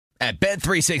At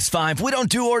Bet365, we don't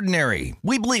do ordinary.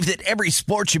 We believe that every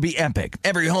sport should be epic.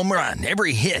 Every home run,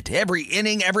 every hit, every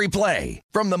inning, every play.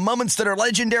 From the moments that are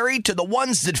legendary to the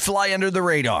ones that fly under the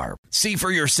radar. See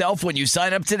for yourself when you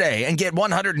sign up today and get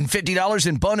 $150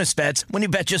 in bonus bets when you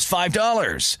bet just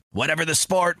 $5. Whatever the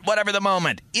sport, whatever the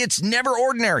moment, it's never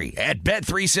ordinary at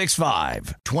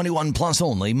Bet365. 21 plus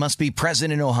only. Must be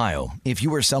present in Ohio. If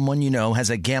you or someone you know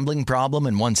has a gambling problem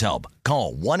and wants help,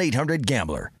 call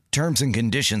 1-800-GAMBLER. Terms and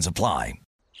conditions apply.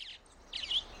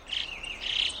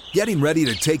 Getting ready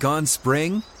to take on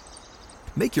spring?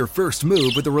 Make your first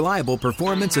move with the reliable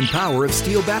performance and power of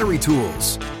Steel battery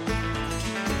tools.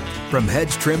 From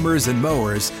hedge trimmers and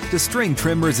mowers to string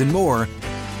trimmers and more,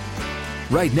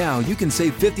 right now you can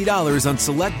save $50 on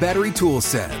select battery tool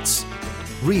sets.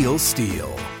 Real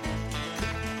Steel.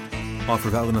 Offer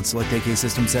valid on select AK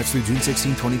system sets through June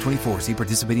 16, 2024. See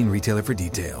participating retailer for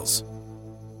details.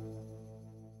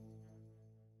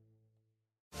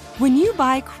 When you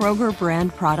buy Kroger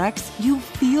brand products, you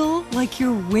feel like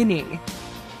you're winning.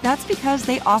 That's because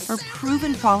they offer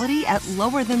proven quality at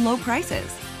lower than low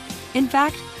prices. In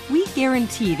fact, we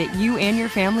guarantee that you and your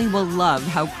family will love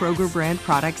how Kroger brand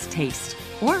products taste,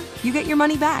 or you get your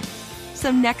money back. So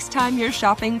next time you're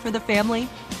shopping for the family,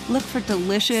 look for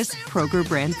delicious Kroger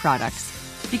brand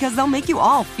products, because they'll make you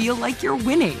all feel like you're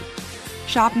winning.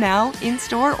 Shop now,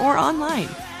 in-store, or online.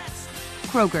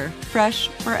 Kroger, fresh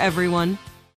for everyone.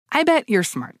 I bet you're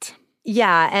smart.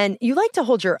 Yeah, and you like to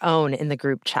hold your own in the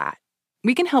group chat.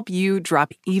 We can help you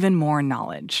drop even more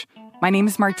knowledge. My name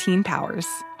is Martine Powers.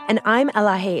 And I'm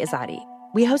Elahe Izadi.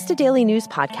 We host a daily news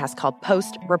podcast called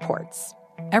Post Reports.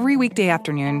 Every weekday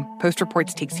afternoon, Post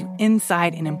Reports takes you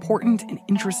inside an important and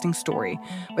interesting story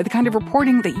with the kind of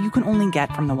reporting that you can only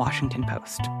get from the Washington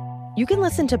Post. You can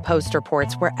listen to Post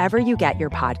Reports wherever you get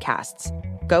your podcasts.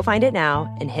 Go find it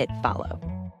now and hit follow.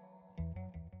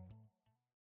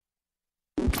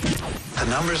 The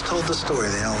numbers told the story,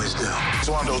 they always do. It's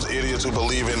one of those idiots who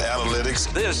believe in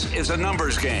analytics. This is a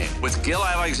numbers game with Gil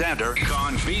Alexander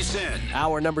on VSiN.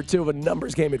 Hour number 2 of a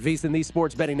numbers game at VSiN, the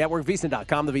sports betting network,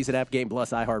 VSiN.com, the VSiN app, Game Plus,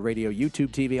 iHeartRadio, YouTube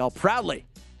TV, all proudly,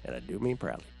 and I do mean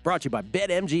proudly, brought to you by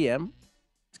BetMGM.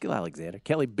 It's Gil Alexander,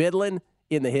 Kelly Bidlin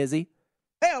in the hizzy.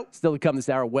 Hey-o. Still to come this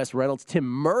hour, Wes Reynolds, Tim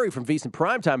Murray from VSiN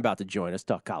Primetime about to join us,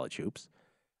 talk college hoops.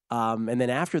 And then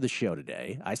after the show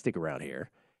today, I stick around here.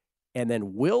 And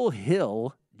then Will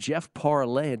Hill, Jeff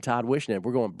Parlay, and Todd Wishnet.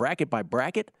 We're going bracket by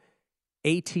bracket,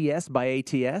 ATS by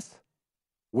ATS,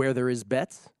 where there is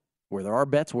bets, where there are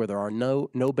bets, where there are no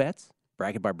bets.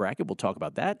 Bracket by bracket, we'll talk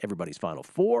about that. Everybody's Final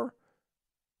Four.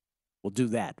 We'll do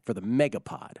that for the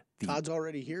Megapod. Todd's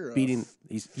already here.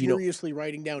 He's furiously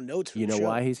writing down notes for the show. You know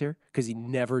why he's here? Because he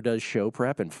never does show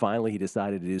prep, and finally he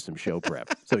decided to do some show prep.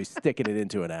 So he's sticking it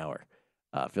into an hour.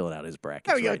 Filling out his brackets.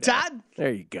 There we go, Todd.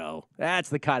 There you go. That's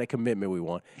the kind of commitment we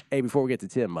want. Hey, before we get to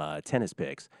Tim, tennis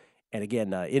picks. And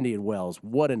again, Indian Wells,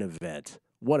 what an event.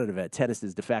 What an event.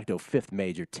 Tennis's de facto 5th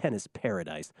major, tennis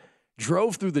paradise.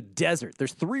 Drove through the desert.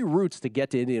 There's 3 routes to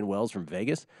get to Indian Wells from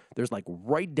Vegas. There's like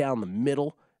right down the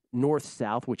middle,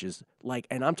 north-south, which is like,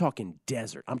 and I'm talking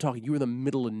desert. I'm talking you're in the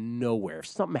middle of nowhere. If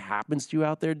something happens to you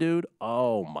out there, dude,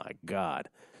 oh my God.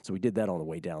 So we did that on the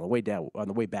way down. On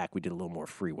the way back, we did a little more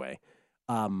freeway.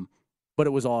 But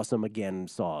it was awesome. Again,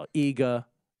 saw Iga. It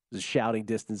was a shouting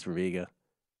distance from Iga.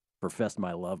 Professed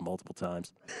my love multiple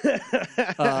times.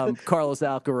 Carlos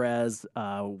Alcaraz.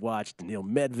 Watched Neil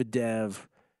Medvedev.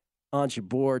 Ons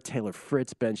Jabeur, Taylor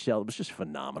Fritz, Ben Shelton. It was just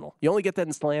phenomenal. You only get that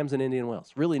in slams in Indian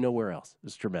Wells. Really nowhere else. It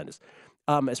was tremendous.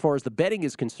 As far as the betting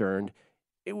is concerned,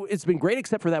 it's been great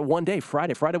except for that one day,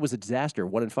 Friday. Friday was a disaster,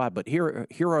 1-5. But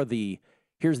here's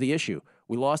the issue.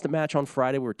 We lost a match on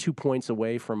Friday. We were 2 points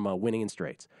away from winning in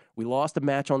straights. We lost a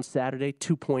match on Saturday,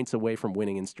 2 points away from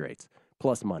winning in straights,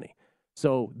 plus money.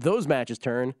 So those matches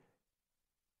turn,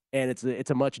 and it's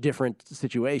a much different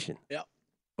situation. Yep.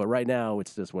 But right now,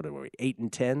 it's just, what are we,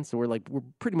 8-10? So we're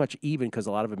pretty much even because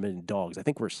a lot of them have been dogs. I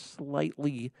think we're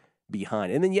slightly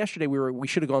behind. And then yesterday, we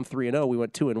should have gone 3-0. We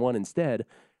went 2-1 instead.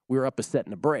 We were up a set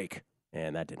and a break,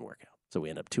 and that didn't work out. So we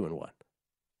end up 2-1. We're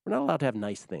not allowed to have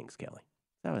nice things, Kelly.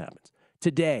 That's what happens.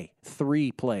 Today,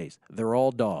 3 plays. They're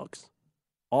all dogs,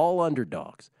 all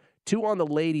underdogs. 2 on the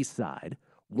ladies' side,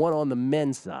 1 on the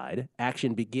men's side.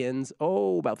 Action begins,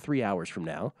 about 3 hours from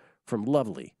now, from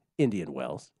lovely Indian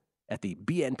Wells at the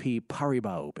BNP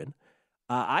Paribas Open.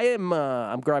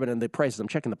 I'm grabbing on the prices. I'm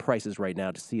checking the prices right now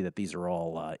to see that these are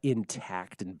all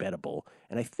intact and bettable,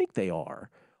 and I think they are.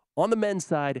 On the men's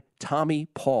side, Tommy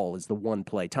Paul is the one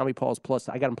play. Tommy Paul's plus,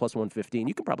 I got him plus 115.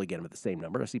 You can probably get him at the same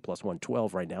number. I see plus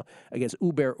 112 right now against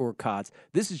Hubert Urkacz.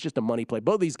 This is just a money play.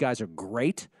 Both these guys are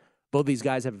great. Both these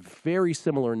guys have very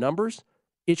similar numbers.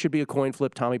 It should be a coin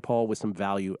flip. Tommy Paul with some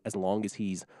value as long as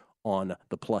he's on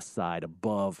the plus side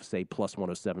above, say, plus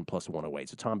 107, plus 108.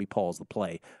 So Tommy Paul's the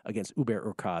play against Hubert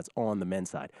Hurkacz on the men's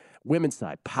side. Women's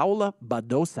side, Paula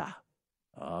Badosa.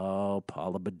 Oh,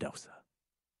 Paula Badosa.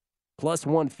 Plus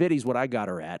 150 is what I got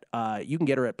her at. You can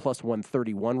get her at plus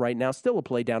 131 right now. Still a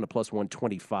play down to plus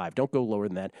 125. Don't go lower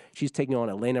than that. She's taking on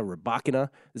Elena Rybakina.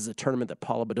 This is a tournament that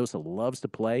Paula Badosa loves to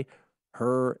play.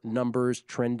 Her numbers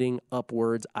trending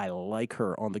upwards. I like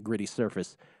her on the gritty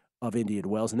surface of Indian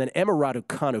Wells. And then Emma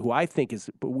Raducanu, who I think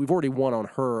we've already won on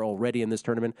her already in this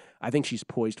tournament. I think she's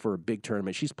poised for a big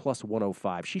tournament. She's plus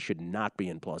 105. She should not be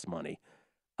in plus money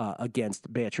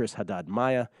against Beatriz Haddad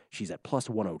Maya. She's at plus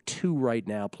 102 right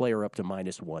now. Play her up to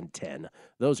minus 110.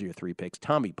 Those are your three picks.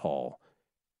 Tommy Paul,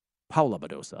 Paula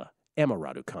Badosa, Emma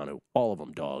Raducanu, all of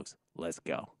them dogs. Let's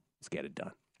go. Let's get it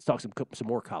done. Let's talk some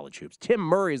more college hoops. Tim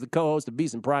Murray is the co-host of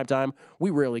Beast in Primetime.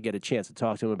 We rarely get a chance to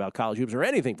talk to him about college hoops or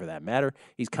anything for that matter.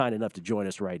 He's kind enough to join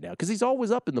us right now because he's always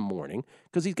up in the morning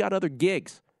because he's got other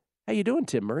gigs. How you doing,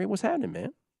 Tim Murray? What's happening,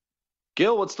 man?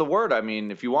 Gil, what's the word? I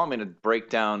mean, if you want me to break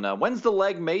down, when's the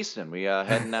Leg Mason? We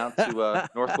heading out to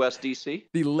Northwest D.C.?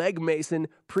 The Leg Mason.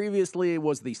 Previously, it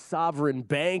was the Sovereign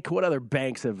Bank. What other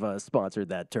banks have sponsored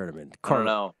that tournament? I don't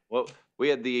know. Well, we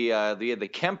had the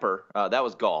Kemper. That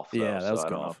was golf. Though, yeah, that was golf. I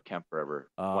don't know if Kemper ever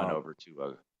went over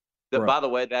to. By the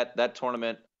way, that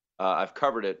tournament, I've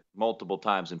covered it multiple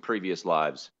times in previous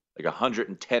lives. Like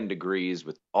 110 degrees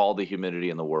with all the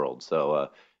humidity in the world. So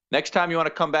next time you want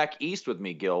to come back east with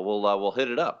me, Gil, we'll hit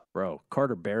it up. Bro,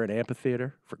 Carter Barrett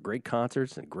Amphitheater for great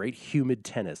concerts and great humid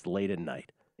tennis late at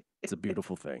night. It's a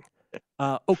beautiful thing.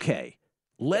 Okay.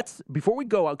 Before we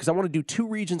go out, because I want to do two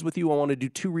regions with you, I want to do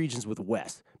two regions with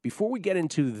Wes. Before we get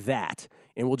into that,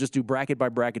 and we'll just do bracket by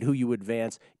bracket, who you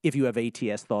advance, if you have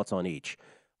ATS thoughts on each.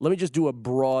 Let me just do a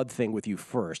broad thing with you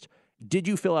first. Did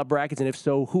you fill out brackets, and if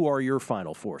so, who are your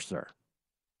final four, sir?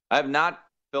 I have not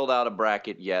filled out a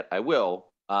bracket yet. I will.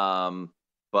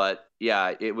 But,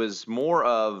 yeah, it was more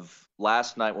of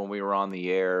last night when we were on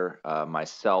the air,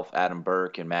 myself, Adam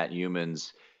Burke, and Matt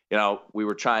Humans, we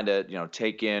were trying to,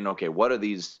 take in, okay, what are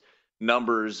these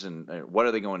numbers and what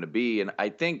are they going to be? And I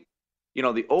think,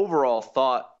 the overall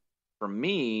thought for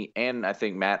me, and I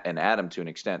think Matt and Adam to an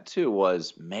extent too,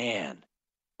 was, man,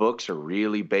 books are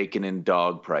really baking in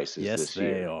dog prices this year.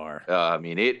 Yes, they are. I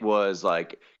mean, it was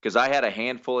like, because I had a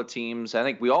handful of teams. I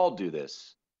think we all do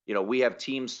this. We have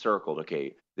teams circled.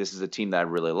 Okay, this is a team that I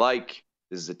really like.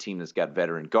 This is a team that's got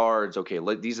veteran guards. Okay,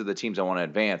 these are the teams I want to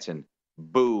advance. And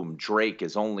boom, Drake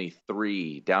is only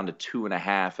 3, down to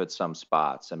 2.5 at some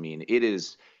spots. I mean,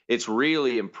 it's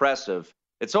really impressive.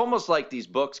 It's almost like these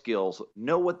book skills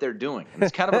know what they're doing. And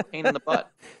it's kind of a pain in the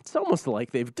butt. It's almost like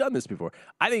they've done this before.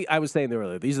 I think I was saying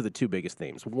earlier, these are the two biggest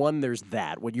themes. One, there's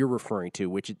what you're referring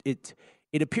to, which it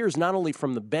appears not only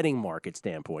from the betting market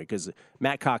standpoint, because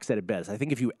Matt Cox said it best. I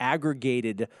think if you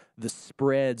aggregated the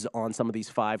spreads on some of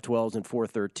these 5-12s and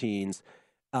 4-13s,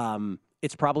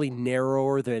 it's probably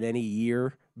narrower than any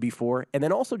year before. And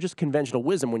then also just conventional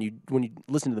wisdom, when you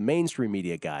listen to the mainstream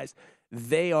media guys,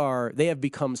 they have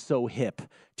become so hip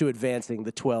to advancing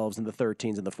the 12s and the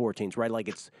 13s and the 14s, right?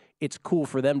 Like it's cool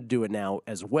for them to do it now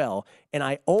as well. And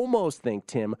I almost think,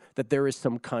 Tim, that there is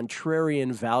some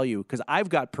contrarian value because I've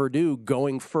got Purdue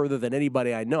going further than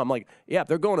anybody I know. I'm like, yeah,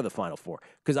 they're going to the Final Four.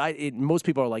 Because most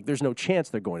people are like, there's no chance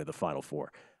they're going to the Final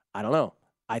Four. I don't know.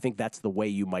 I think that's the way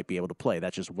you might be able to play.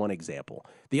 That's just one example.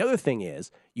 The other thing is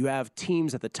you have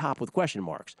teams at the top with question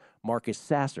marks. Marcus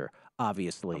Sasser,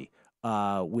 obviously,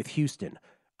 with Houston.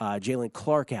 Jalen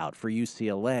Clark out for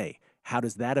UCLA. How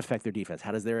does that affect their defense?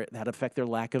 How does that affect their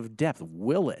lack of depth?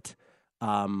 Will it?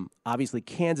 Obviously,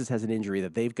 Kansas has an injury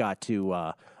that they've got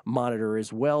to monitor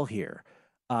as well here.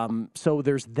 So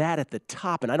there's that at the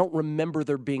top. And I don't remember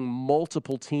there being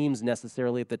multiple teams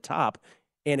necessarily at the top,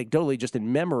 anecdotally, just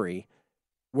in memory,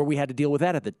 where we had to deal with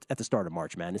that at the start of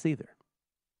March Madness either.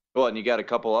 Well, and you got a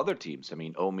couple other teams. I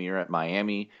mean, Omier at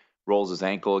Miami rolls his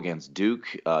ankle against Duke.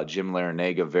 Jim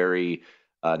Larinaga very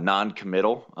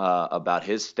non-committal about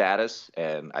his status,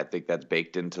 and I think that's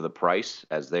baked into the price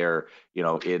as they're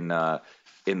in the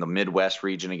Midwest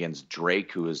region against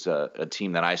Drake, who is a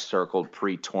team that I circled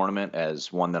pre-tournament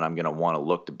as one that I'm going to want to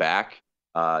look to back.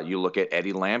 You look at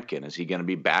Eddie Lampkin. Is he going to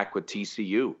be back with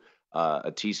TCU?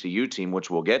 A TCU team, which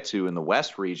we'll get to in the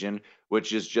West region,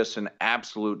 which is just an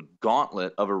absolute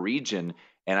gauntlet of a region.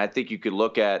 And I think you could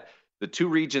look at the two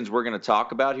regions we're going to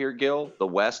talk about here, Gil, the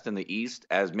West and the East,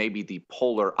 as maybe the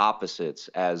polar opposites,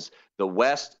 as the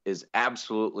West is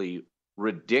absolutely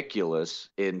ridiculous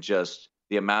in just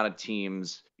the amount of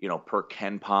teams, per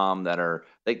KenPom that are,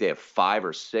 I think they have 5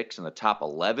 or 6 in the top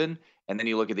 11. And then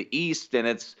you look at the East, and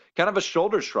it's kind of a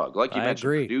shoulder shrug. Like you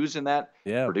mentioned, Purdue's in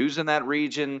that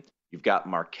region. You've got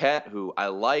Marquette, who I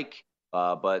like,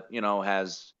 but,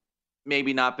 has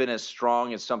maybe not been as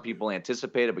strong as some people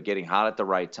anticipated, but getting hot at the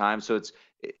right time. So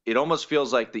it almost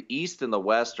feels like the East and the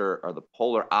West are the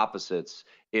polar opposites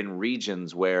in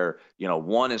regions where,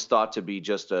 one is thought to be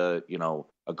just a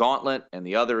gauntlet, and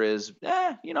the other is,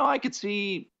 I could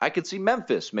see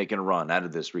Memphis making a run out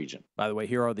of this region. By the way,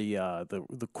 here are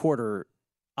the quarter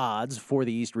odds for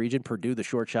the East region. Purdue, the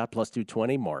short shot, plus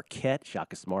 220. Marquette,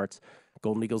 Shaka Smarts,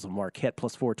 Golden Eagles of Marquette,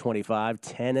 plus 425.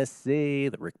 Tennessee,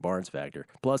 the Rick Barnes factor,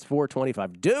 plus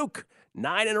 425. Duke,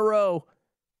 9 in a row,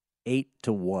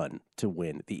 8-1 to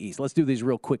win the East. Let's do these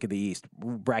real quick in the East,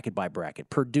 bracket by bracket.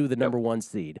 Purdue, the number 1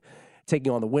 seed,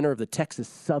 taking on the winner of the Texas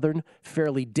Southern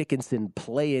Fairleigh Dickinson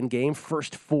play-in game,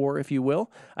 first 4, if you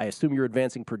will. I assume you're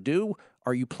advancing Purdue.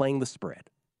 Are you playing the spread?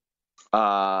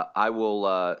 I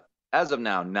will, as of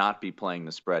now, not be playing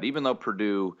the spread, even though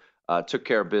Purdue took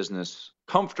care of business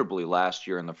comfortably last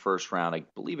year in the first round, I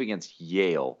believe against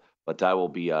Yale. But I will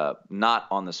be not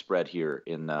on the spread here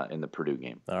in the Purdue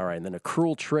game. All right, and then a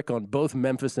cruel trick on both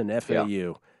Memphis and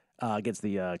FAU against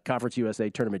the Conference USA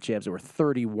tournament champs that were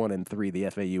 31-3, the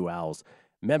FAU Owls.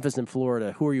 Memphis and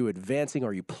Florida, who are you advancing?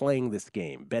 Are you playing this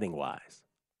game, betting-wise?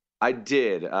 I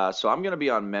did. So I'm going to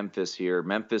be on Memphis here.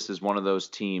 Memphis is one of those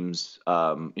teams,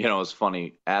 it's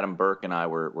funny. Adam Burke and I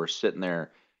were sitting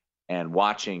there and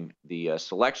watching the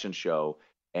selection show,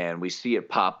 and we see it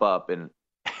pop up, and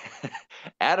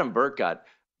Adam Burke got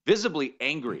visibly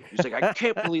angry. He's like, I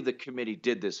can't believe the committee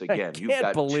did this again. You've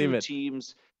got 2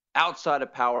 teams outside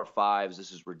of Power Fives.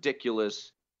 This is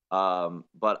ridiculous.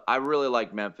 But I really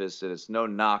like Memphis, and it's no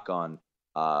knock on,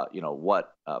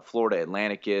 what Florida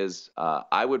Atlantic is.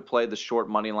 I would play the short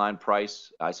money line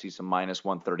price. I see some minus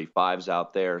 135s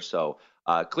out there. So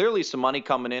clearly some money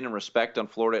coming in respect on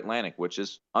Florida Atlantic, which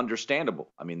is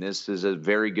understandable. I mean, this is a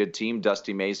very good team.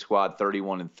 Dusty May's squad,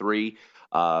 31-3.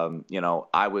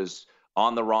 I was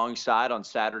on the wrong side on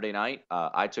Saturday night.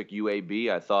 I took UAB.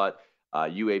 I thought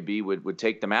UAB would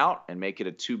take them out and make it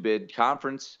a 2-bid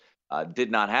conference.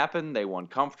 Did not happen. They won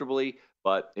comfortably.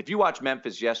 But if you watch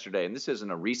Memphis yesterday, and this isn't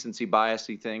a recency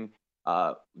biasy thing,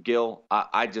 Gil,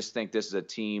 I just think this is a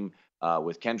team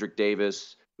with Kendrick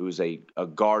Davis, who's a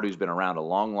guard who's been around a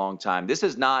long, long time. This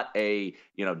is not a,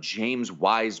 James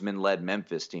Wiseman-led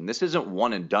Memphis team. This isn't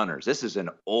one-and-doners. This is an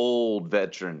old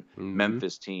veteran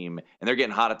Memphis team, and they're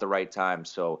getting hot at the right time.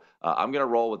 So I'm going to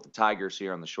roll with the Tigers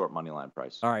here on the short money line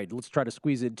price. All right, let's try to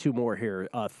squeeze in 2 more here.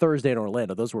 Thursday in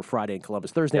Orlando. Those were Friday in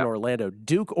Columbus. Thursday in Orlando.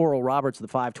 Duke, Oral Roberts, the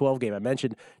 5-12 game. I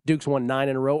mentioned Duke's won 9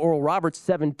 in a row. Oral Roberts,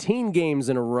 17 games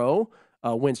in a row.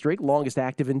 Win streak, longest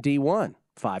active in D1.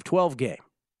 5-12 game.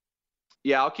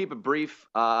 Yeah, I'll keep it brief.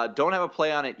 Don't have a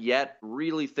play on it yet.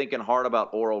 Really thinking hard about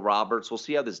Oral Roberts. We'll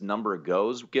see how this number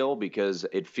goes, Gil, because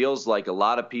it feels like a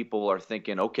lot of people are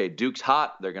thinking, okay, Duke's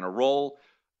hot. They're going to roll.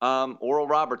 Oral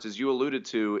Roberts, as you alluded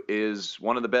to, is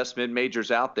one of the best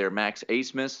mid-majors out there. Max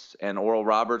Asmus and Oral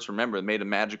Roberts, remember, made a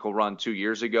magical run 2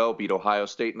 years ago, beat Ohio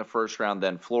State in the first round,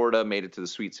 then Florida, made it to the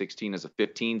Sweet 16 as a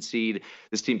 15 seed.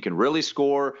 This team can really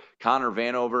score. Connor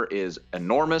Vanover is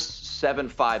enormous,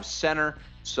 7'5" center.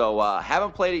 So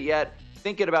haven't played it yet.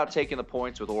 Thinking about taking the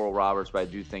points with Oral Roberts, but I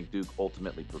do think Duke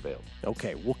ultimately prevailed.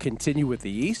 Okay, we'll continue with the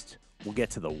East. We'll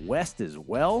get to the West as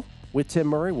well with Tim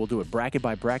Murray. We'll do it bracket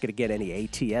by bracket to get any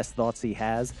ATS thoughts he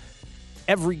has.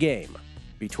 Every game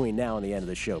between now and the end of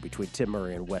the show, between Tim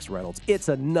Murray and Wes Reynolds, it's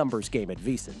a numbers game at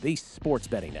VSiN, the Sports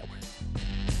Betting Network.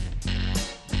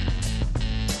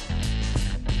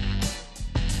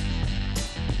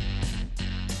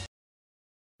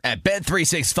 At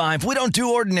Bet365, we don't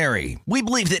do ordinary. We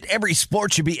believe that every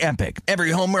sport should be epic.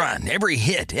 Every home run, every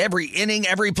hit, every inning,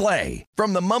 every play.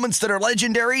 From the moments that are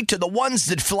legendary to the ones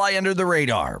that fly under the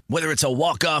radar. Whether it's a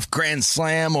walk-off grand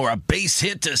slam or a base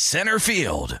hit to center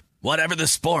field. Whatever the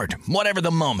sport, whatever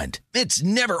the moment. It's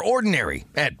never ordinary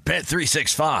at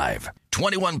Bet365.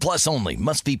 21 plus only.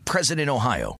 Must be present in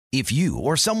Ohio. If you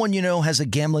or someone you know has a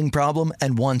gambling problem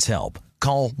and wants help,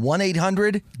 call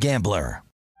 1-800-GAMBLER.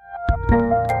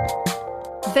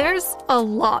 There's a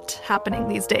lot happening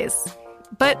these days,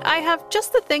 but I have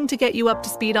just the thing to get you up to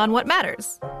speed on what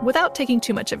matters without taking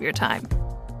too much of your time.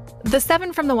 The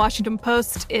 7 from the Washington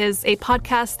Post is a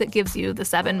podcast that gives you the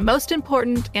 7 most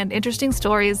important and interesting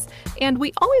stories, and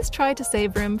we always try to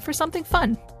save room for something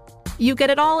fun. You get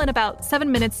it all in about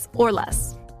 7 minutes or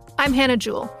less. I'm Hannah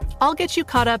Jewell. I'll get you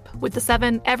caught up with the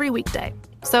 7 every weekday.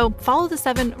 So follow the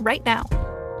 7 right now.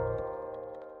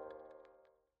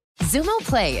 Xumo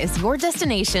Play is your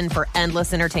destination for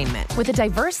endless entertainment. With a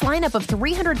diverse lineup of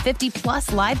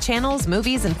 350-plus live channels,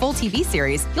 movies, and full TV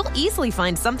series, you'll easily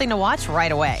find something to watch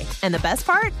right away. And the best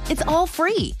part? It's all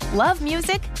free. Love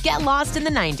music? Get lost in the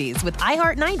 90s with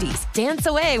iHeart 90s, dance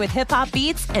away with hip-hop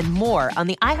beats, and more on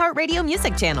the iHeartRadio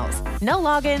music channels. No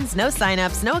logins, no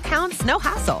signups, no accounts, no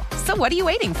hassle. So what are you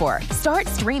waiting for? Start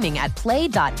streaming at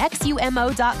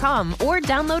play.xumo.com or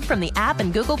download from the app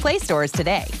and Google Play stores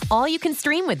today. All you can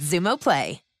stream with Xumo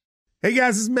Play. Hey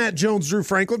guys, this is Matt Jones, Drew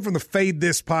Franklin from the Fade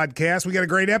This podcast. We got a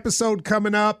great episode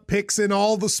coming up, picks in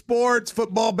all the sports,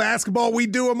 football, basketball, we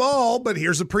do them all, but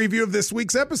here's a preview of this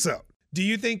week's episode. Do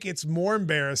you think it's more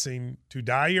embarrassing to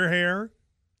dye your hair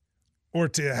or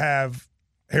to have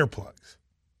hair plugs?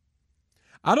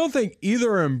 I don't think either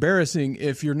are embarrassing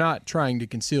if you're not trying to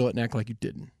conceal it and act like you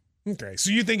didn't. Okay, so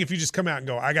you think if you just come out and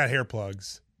go, I got hair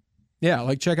plugs. Yeah,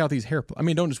 like check out these hair plugs. I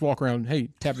mean, don't just walk around, hey,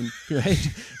 tapping,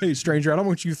 hey, stranger, I don't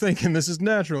want you thinking this is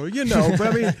natural. You know, but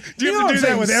I mean. Do you have to do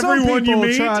that with everyone you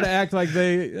meet? Some people try to act like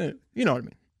they, you know what I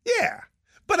mean. Yeah.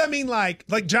 But I mean, like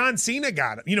John Cena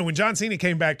got it. You know, when John Cena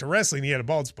came back to wrestling, he had a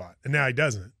bald spot, and now he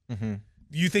doesn't. Mm-hmm.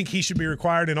 You think he should be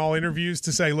required in all interviews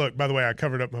to say, look, by the way, I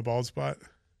covered up my bald spot?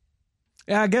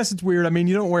 Yeah, I guess it's weird. I mean,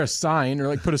 you don't wear a sign or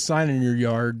like put a sign in your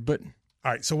yard, but.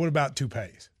 All right, so what about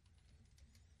toupees?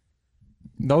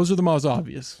 Those are the most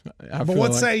obvious. But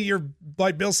let's say you're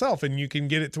like Bill Self and you can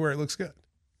get it to where it looks good.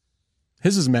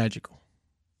 His is magical.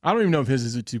 I don't even know if his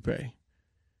is a toupee.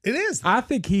 It is. I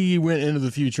think he went into the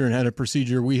future and had a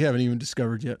procedure we haven't even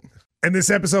discovered yet. And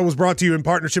this episode was brought to you in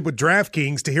partnership with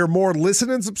DraftKings. To hear more, listen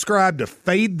and subscribe to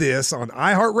Fade This on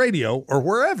iHeartRadio or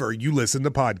wherever you listen to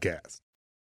podcasts.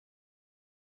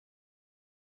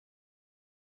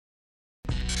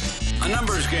 A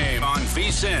numbers game on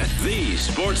VSiN, the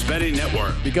sports betting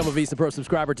network. Become a VSiN Pro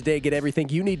subscriber today. Get everything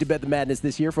you need to bet the madness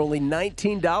this year for only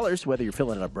 $19. Whether you're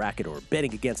filling out a bracket or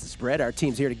betting against the spread, our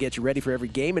team's here to get you ready for every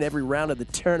game and every round of the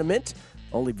tournament.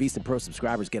 Only VSiN Pro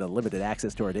subscribers get unlimited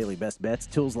access to our daily best bets,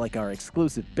 tools like our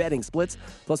exclusive betting splits,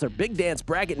 plus our Big Dance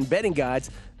bracket and betting guides.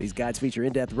 These guides feature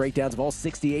in-depth breakdowns of all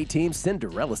 68 teams,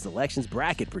 Cinderella selections,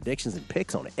 bracket predictions, and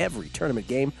picks on every tournament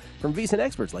game from VSiN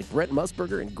experts like Brent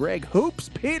Musburger and Greg Hoops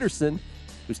Peterson,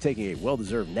 who's taking a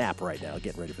well-deserved nap right now,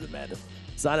 getting ready for the madness.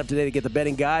 Sign up today to get the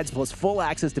betting guides plus full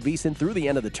access to VSiN through the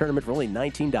end of the tournament for only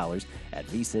 $19 at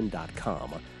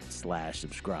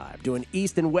vsin.com/subscribe. Doing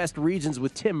East and West regions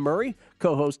with Tim Murray,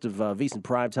 co-host of VSiN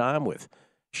Primetime with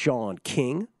Sean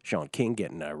King. Sean King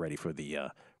getting ready for the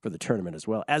tournament as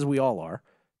well, as we all are.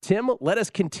 Tim, let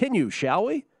us continue, shall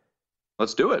we?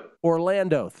 Let's do it.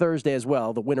 Orlando, Thursday as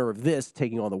well. The winner of this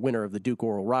taking on the winner of the Duke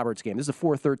Oral Roberts game. This is a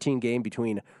 4-13 game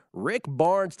between Rick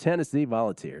Barnes' Tennessee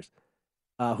Volunteers,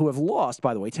 who have lost,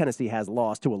 by the way. Tennessee has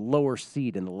lost to a lower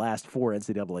seed in the last 4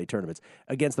 NCAA tournaments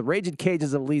against the Raging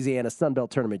Cajuns of Louisiana, Sun Belt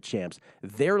Tournament champs.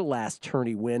 Their last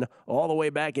tourney win all the way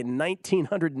back in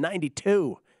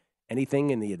 1992. Anything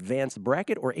in the advanced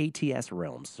bracket or ATS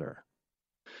realm, sir?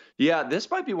 Yeah, this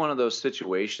might be one of those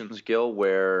situations, Gil,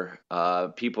 where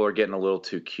people are getting a little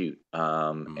too cute.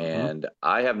 And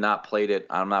I have not played it.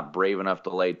 I'm not brave enough to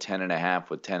lay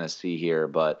 10.5 with Tennessee here,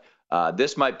 but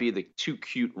this might be the too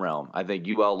cute realm. I think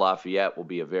UL Lafayette will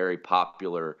be a very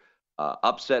popular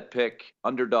upset pick,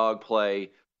 underdog play.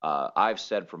 I've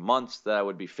said for months that I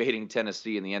would be fading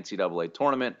Tennessee in the NCAA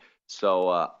tournament.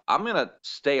 So I'm going to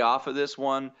stay off of this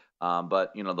one.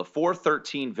 But, you know, the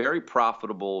 4-13, very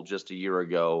profitable just a year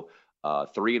ago,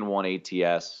 3-1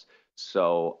 ATS.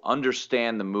 So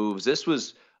understand the moves. This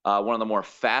was one of the more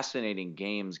fascinating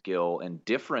games, Gil, and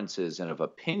differences and of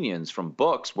opinions from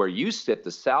books where you sit. The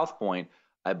South Point,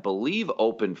 I believe,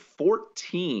 opened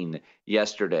 14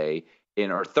 yesterday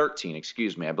or 13,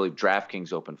 excuse me. I believe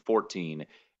DraftKings opened 14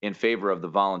 in favor of the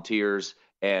Volunteers.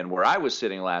 And where I was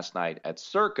sitting last night at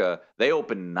Circa, they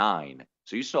opened 9.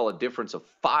 So you saw a difference of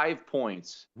 5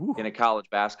 points in a college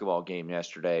basketball game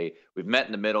yesterday. We've met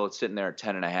in the middle. It's sitting there at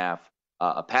 10.5.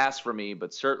 A pass for me,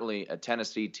 but certainly a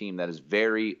Tennessee team that is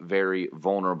very, very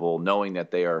vulnerable, knowing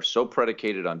that they are so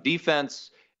predicated on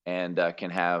defense and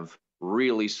can have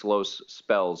really slow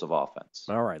spells of offense.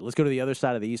 All right, let's go to the other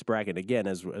side of the East bracket. Again,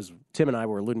 as Tim and I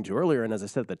were alluding to earlier, and as I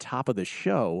said at the top of the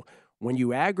show, when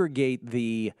you aggregate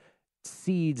the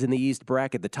seeds in the East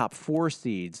bracket, the top 4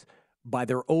 seeds, by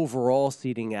their overall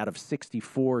seeding out of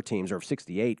 64 teams, or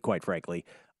 68, quite frankly,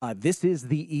 this is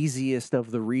the easiest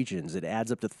of the regions. It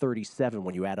adds up to 37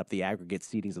 when you add up the aggregate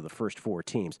seedings of the first 4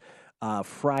 teams.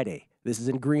 Friday, this is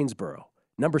in Greensboro.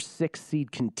 Number 6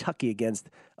 seed Kentucky against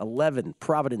 11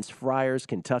 Providence Friars.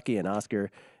 Kentucky and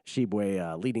Oscar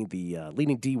Tshiebwe leading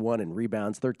D1 in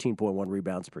rebounds, 13.1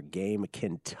 rebounds per game.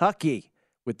 Kentucky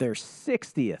with their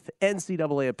 60th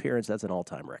NCAA appearance. That's an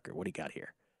all-time record. What do you got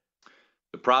here?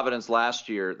 The Providence last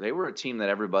year, they were a team that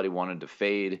everybody wanted to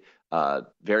fade.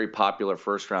 Very popular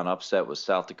first-round upset was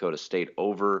South Dakota State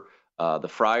over the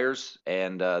Friars,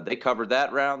 and they covered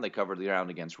that round. They covered the round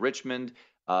against Richmond,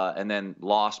 and then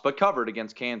lost, but covered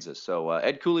against Kansas. So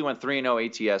Ed Cooley went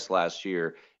 3-0 ATS last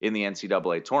year in the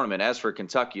NCAA tournament. As for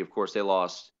Kentucky, of course, they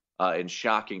lost in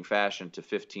shocking fashion to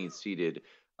 15th-seeded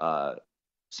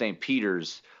St.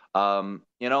 Peter's.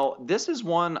 This is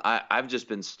one I've just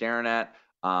been staring at.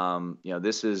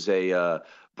 This is a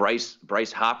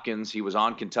Bryce Hopkins. He was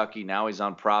on Kentucky. Now he's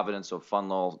on Providence. So fun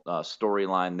little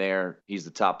storyline there. He's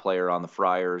the top player on the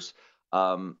Friars.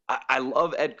 I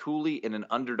love Ed Cooley in an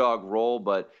underdog role,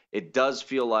 but it does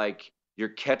feel like you're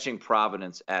catching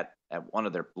Providence at one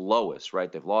of their lowest,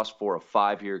 right? They've lost 4 of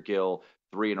 5 here, Gil,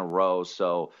 3 in a row.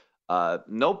 So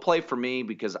no play for me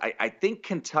because I think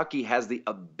Kentucky has the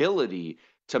ability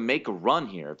to make a run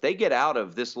here. If they get out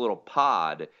of this little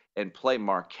pod and play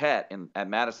Marquette at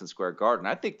Madison Square Garden,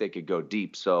 I think they could go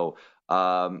deep. So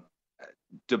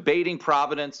debating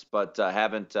Providence, but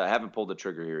haven't pulled the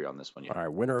trigger here on this one yet. All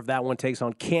right, winner of that one takes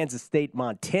on Kansas State,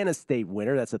 Montana State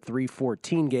winner. That's a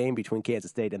 3-14 game between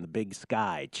Kansas State and the Big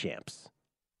Sky champs.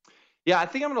 Yeah, I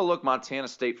think I'm going to look Montana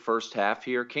State first half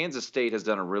here. Kansas State has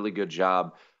done a really good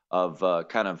job of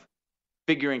kind of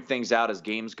figuring things out as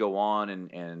games go on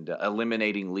and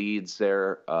eliminating leads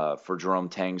there for Jerome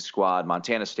Tang's squad.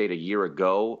 Montana State a year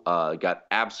ago got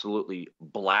absolutely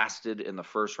blasted in the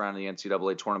first round of the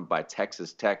NCAA tournament by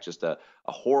Texas Tech, just a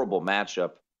horrible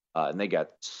matchup. And they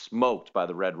got smoked by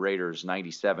the Red Raiders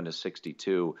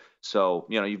 97-62. So,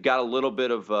 you've got a little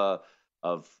bit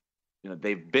of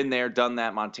they've been there, done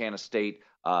that, Montana State.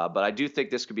 But I do think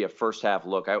this could be a first half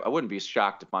look. I wouldn't be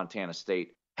shocked if Montana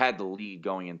State had the lead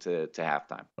going into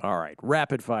halftime. All right,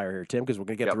 rapid fire here, Tim, because we're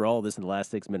going to get through all of this in the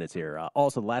last 6 minutes here.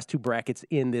 Also, the last 2 brackets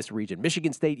in this region.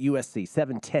 Michigan State, USC,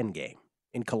 7-10 game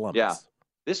in Columbus. Yeah,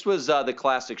 this was the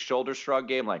classic shoulder shrug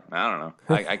game. Like, I don't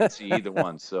know. I can see either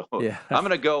one. So yeah. I'm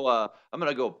going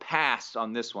to go pass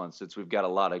on this one since we've got a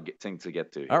lot of things to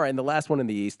get to here. All right, and the last one in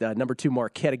the East, number 2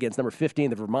 Marquette against number 15,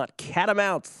 the Vermont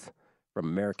Catamounts from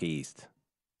America East.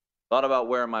 Thought about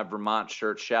wearing my Vermont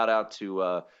shirt. Shout out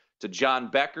to John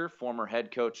Becker, former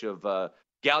head coach of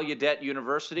Gallaudet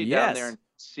University down there in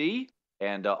D.C.,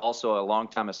 and also a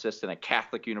longtime assistant at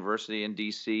Catholic University in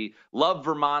D.C. Love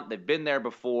Vermont. They've been there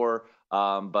before,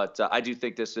 but I do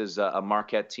think this is a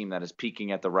Marquette team that is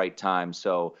peaking at the right time.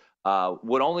 So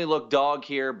would only look dog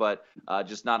here, but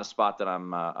just not a spot that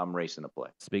I'm racing to play.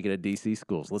 Speaking of D.C.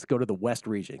 schools, let's go to the West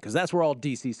region because that's where all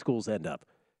D.C. schools end up.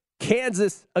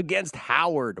 Kansas against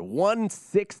Howard,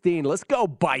 116. Let's go,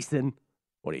 Bison.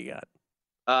 What do you got?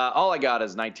 All I got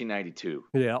is 1992.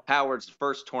 Yeah. Howard's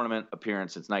first tournament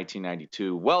appearance since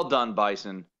 1992. Well done,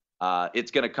 Bison.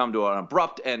 It's going to come to an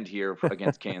abrupt end here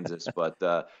against Kansas, but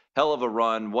hell of a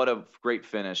run. What a great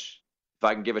finish. If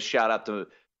I can give a shout out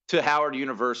to Howard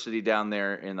University down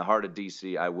there in the heart of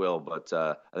D.C., I will, but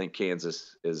I think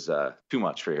Kansas is too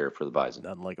much for the Bison.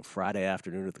 Nothing like a Friday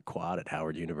afternoon at the Quad at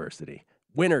Howard University.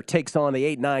 Winner takes on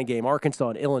the 8-9 game, Arkansas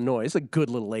and Illinois. It's a good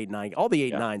little 8-9. All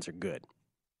the 8-9s are good.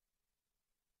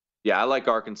 Yeah, I like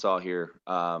Arkansas here.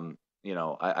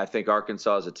 I think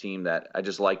Arkansas is a team that I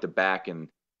just like to back in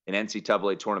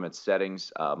NCAA tournament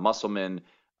settings. Musselman,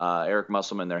 Eric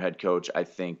Musselman, their head coach, I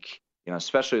think,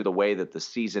 especially the way that the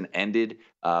season ended,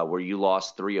 where you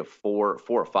lost 4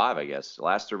 or 5, I guess,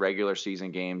 last 2 regular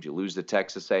season games, you lose to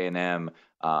Texas A&M.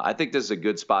 I think this is a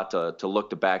good spot to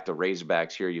look to back the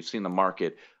Razorbacks here. You've seen the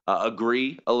market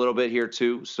agree a little bit here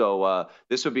too. So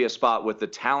this would be a spot with the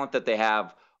talent that they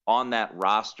have on that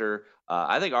roster.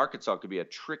 I think Arkansas could be a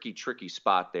tricky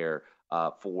spot there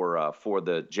for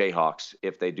the Jayhawks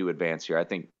if they do advance here. I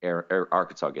think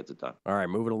Arkansas gets it done. All right,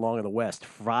 moving along in the West,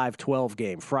 5-12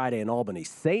 game Friday in Albany.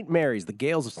 St. Mary's, the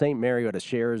Gales of St. Mary had a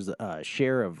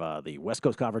share of the West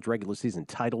Coast Conference regular season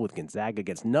title with Gonzaga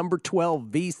against number 12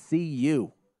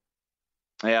 VCU.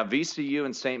 Yeah, VCU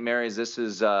and St. Mary's, this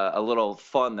is a little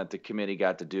fun that the committee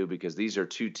got to do because these are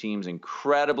 2 teams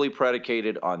incredibly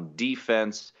predicated on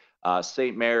defense.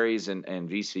 St. Mary's and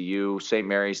VCU. St.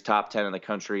 Mary's top 10 in the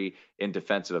country in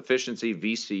defensive efficiency.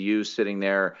 VCU sitting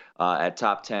there at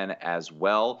top 10 as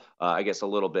well. I guess a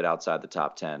little bit outside the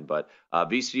top 10. But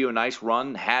VCU, a nice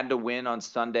run. Had to win on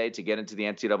Sunday to get into the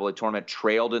NCAA tournament.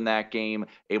 Trailed in that game.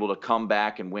 Able to come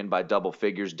back and win by double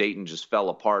figures. Dayton just fell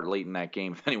apart late in that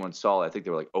game. If anyone saw it, I think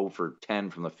they were like 0 for 10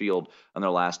 from the field on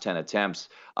their last 10 attempts.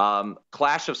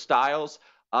 Clash of styles.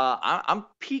 I'm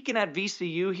peeking at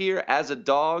VCU here as a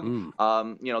dog.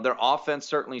 Their offense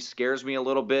certainly scares me a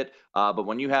little bit, but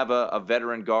when you have a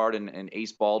veteran guard and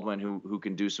Ace Baldwin who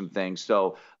can do some things,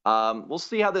 so we'll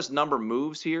see how this number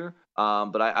moves here.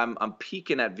 But I'm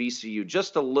peeking at VCU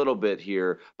just a little bit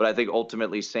here, but I think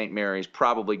ultimately St. Mary's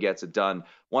probably gets it done.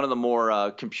 One of the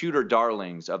more computer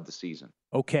darlings of the season.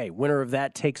 Okay, winner of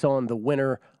that takes on the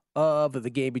winner of the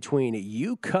game between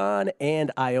UConn and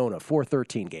Iona,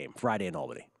 4:13 game, Friday in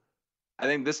Albany. I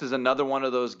think this is another one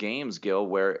of those games, Gil,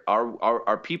 where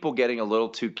are people getting a little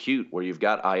too cute, where you've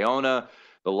got Iona,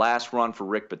 the last run for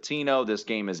Rick Pitino. This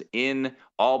game is in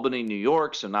Albany, New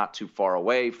York, so not too far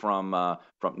away from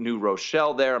New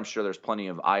Rochelle there. I'm sure there's plenty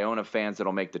of Iona fans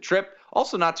that'll make the trip.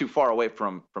 Also not too far away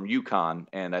from UConn,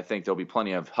 and I think there'll be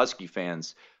plenty of Husky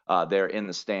fans there in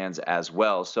the stands as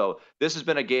well. So this has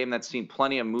been a game that's seen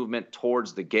plenty of movement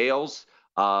towards the Gales.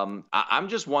 I'm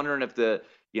just wondering if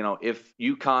if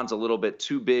UConn's a little bit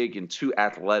too big and too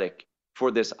athletic for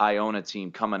this Iona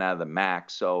team coming out of the MAC.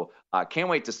 So I can't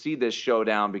wait to see this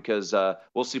showdown because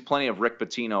we'll see plenty of Rick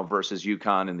Pitino versus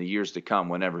UConn in the years to come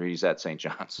whenever he's at St.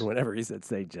 John's. Whenever he's at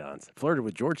St. John's. Flirted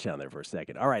with Georgetown there for a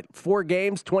second. All right, 4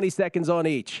 games, 20 seconds on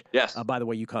each. Yes. By the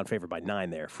way, UConn favored by 9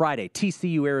 there. Friday,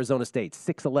 TCU, Arizona State,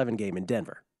 6-11 game in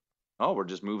Denver. Oh, we're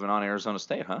just moving on Arizona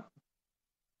State, huh?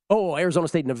 Oh, Arizona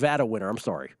State, Nevada winner. I'm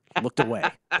sorry. Looked away.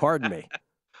 Pardon me.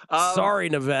 Sorry,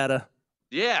 Nevada.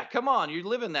 Yeah, come on. You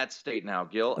live in that state now,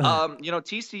 Gil.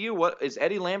 TCU, what is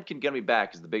Eddie Lampkin going to be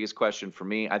back is the biggest question for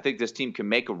me. I think this team can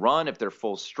make a run if they're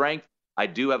full strength. I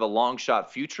do have a long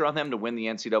shot future on them to win the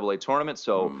NCAA tournament.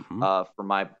 So for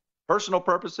my personal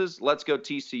purposes, let's go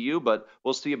TCU, but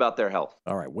we'll see about their health.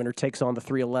 All right, winner takes on the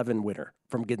 3-11 winner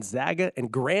from Gonzaga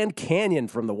and Grand Canyon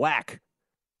from the WAC.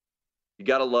 You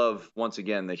got to love, once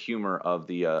again, the humor of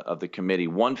the committee.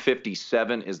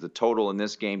 157 is the total in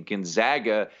this game.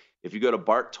 Gonzaga, if you go to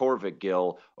Bart Torvik,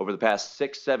 Gil, over the past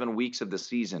 6-7 weeks of the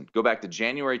season, go back to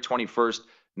January 21st,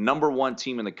 number 1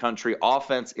 team in the country.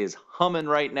 Offense is humming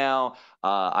right now.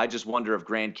 I just wonder if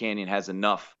Grand Canyon has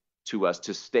enough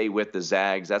to stay with the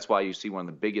Zags. That's why you see one of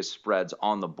the biggest spreads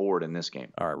on the board in this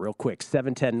game. All right, real quick,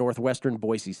 7-10 Northwestern,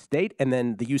 Boise State, and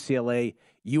then the UCLA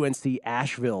UNC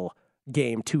Asheville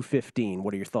game, 2:15.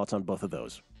 What are your thoughts on both of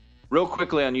those? Real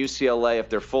quickly on UCLA, if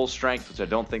they're full strength, which I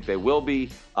don't think they will be,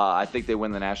 I think they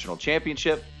win the national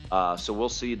championship. So we'll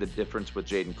see the difference with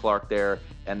Jaden Clark there.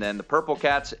 And then the Purple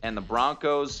Cats and the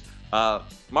Broncos.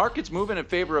 Market's moving in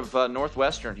favor of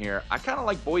Northwestern here. I kind of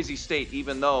like Boise State,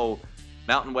 even though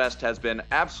Mountain West has been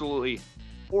absolutely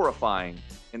horrifying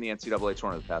in the NCAA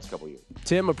tournament the past couple years.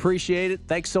 Tim, appreciate it.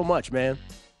 Thanks so much, man.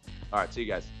 All right, see you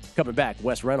guys. Coming back,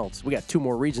 Wes Reynolds. We got 2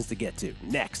 more regions to get to.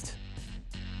 Next.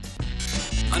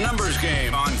 A numbers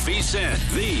game on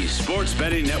VSiN, the sports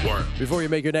betting network. Before you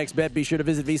make your next bet, be sure to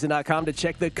visit VSiN.com to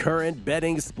check the current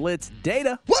betting splits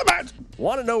data.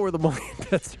 Want to know where the money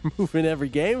bets are moving every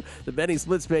game? The betting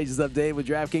splits page is updated with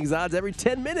DraftKings odds every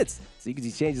 10 minutes, so you can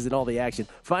see changes in all the action.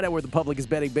 Find out where the public is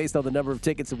betting based on the number of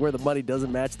tickets and where the money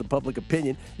doesn't match the public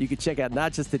opinion. You can check out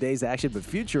not just today's action, but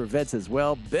future events as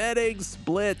well. Betting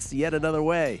splits, yet another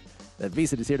way. That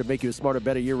VSiN is here to make you a smarter,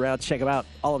 better year-round. Check them out.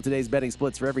 All of today's betting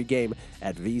splits for every game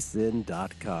at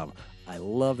VSiN.com. I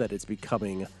love that it's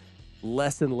becoming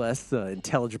less and less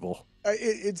intelligible.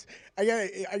 I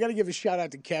gotta give a shout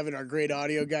out to Kevin, our great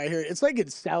audio guy here. It's like in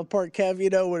South Park, Kev,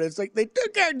 when it's like they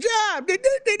took our job,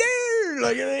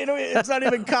 like it's not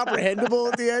even comprehensible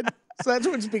at the end. So that's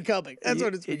what it's becoming. That's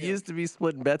what it's becoming. It used to be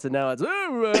splitting bets, and now it's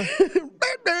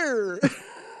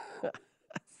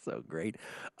so great.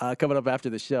 Coming up after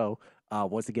the show,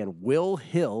 once again, Will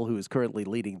Hill, who is currently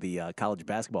leading the college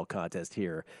basketball contest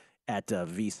here at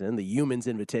VSiN, the Humans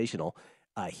Invitational.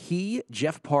 He,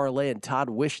 Jeff Parlay, and Todd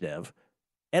Wishnev,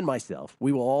 and myself,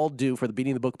 we will all do for the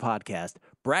Beating the Book podcast,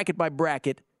 bracket by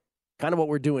bracket, kind of what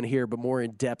we're doing here, but more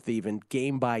in depth even,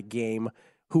 game by game,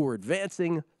 who are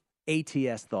advancing,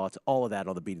 ATS thoughts, all of that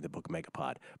on the Beating the Book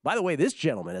Megapod. By the way, this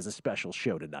gentleman has a special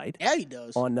show tonight. Yeah, he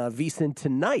does. On VSiN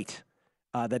Tonight.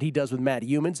 That he does with Matt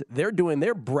Humans. They're doing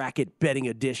their bracket betting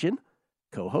edition.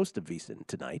 Co-host of VSiN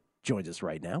Tonight joins us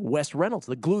right now. Wes Reynolds,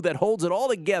 the glue that holds it all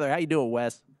together. How you doing,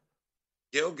 Wes?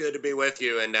 Gil, good to be with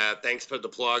you, and thanks for the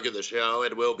plug of the show.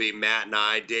 It will be Matt and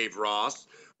I. Dave Ross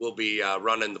will be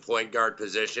running the point guard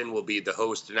position. We'll be the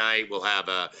host tonight. We'll have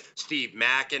Steve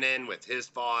Makinen with his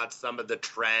thoughts, some of the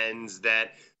trends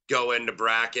that go into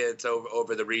brackets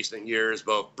over the recent years,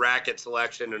 both bracket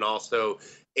selection and also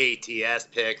ATS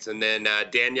picks. And then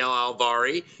Danielle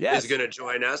Alvari is going to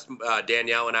join us.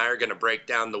 Danielle and I are going to break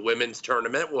down the women's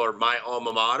tournament, where my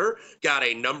alma mater got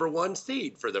a number 1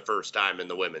 seed for the first time in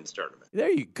the women's tournament.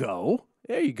 There you go.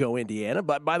 There you go, Indiana.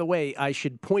 But by the way, I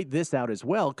should point this out as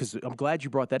well, because I'm glad you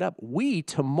brought that up. We,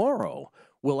 tomorrow,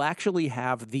 will actually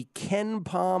have the Ken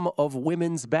Palm of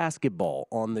women's basketball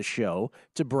on the show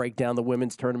to break down the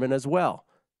women's tournament as well.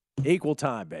 Equal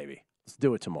time, baby. Let's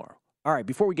do it tomorrow. All right,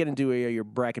 before we get into your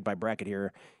bracket by bracket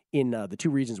here in the two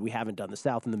regions we haven't done, the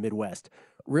South and the Midwest,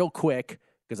 real quick,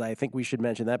 because I think we should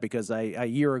mention that, because a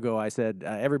year ago I said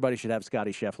everybody should have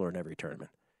Scotty Scheffler in every tournament.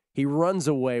 He runs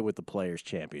away with the Players'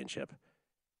 Championship.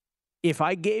 If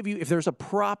there's a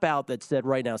prop out that said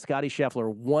right now, Scotty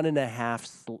Scheffler,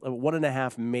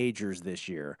 1.5 majors this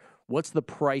year, what's the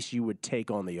price you would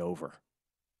take on the over?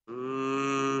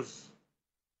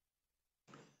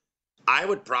 I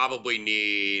would probably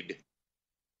need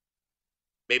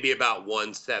maybe about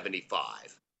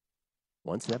 175.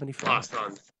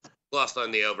 175? Plus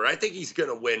on the over. I think he's going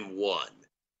to win one.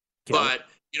 Okay. But,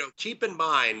 keep in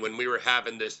mind when we were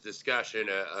having this discussion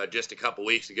just a couple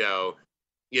weeks ago,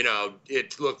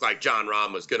 it looked like Jon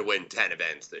Rahm was going to win 10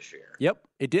 events this year. Yep,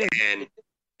 it did.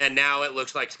 And now it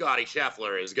looks like Scotty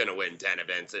Scheffler is going to win 10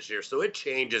 events this year. So it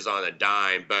changes on a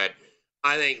dime. But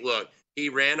I think, look, he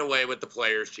ran away with the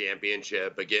Players'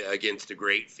 Championship against a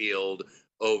great field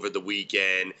over the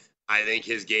weekend. I think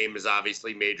his game is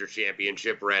obviously major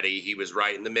championship ready. He was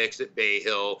right in the mix at Bay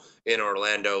Hill in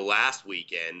Orlando last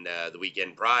weekend, the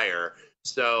weekend prior.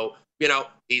 So,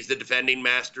 he's the defending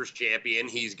Masters champion.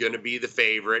 He's going to be the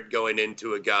favorite going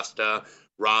into Augusta.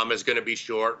 Rahm is going to be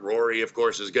short. Rory, of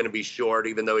course, is going to be short,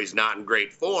 even though he's not in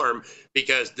great form,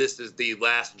 because this is the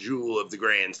last jewel of the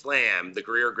Grand Slam, the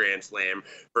career Grand Slam,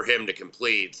 for him to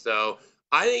complete. So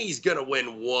I think he's going to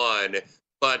win one,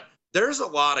 but there's a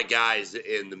lot of guys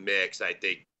in the mix, I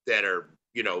think, that are,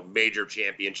 major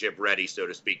championship ready, so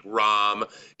to speak. Rahm,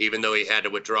 even though he had to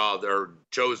withdraw or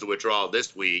chose to withdraw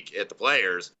this week at the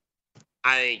Players,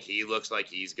 I think he looks like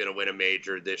he's going to win a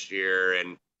major this year.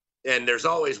 And there's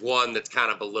always one that's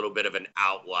kind of a little bit of an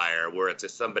outlier where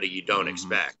it's somebody you don't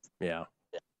expect. Yeah.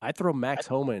 I throw Max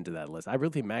Homa into that list. I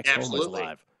really think Max Homa's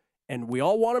live. And we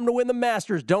all want him to win the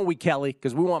Masters, don't we, Kelly?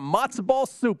 Because we want matzo ball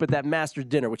soup at that Masters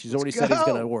dinner, which he's already said he's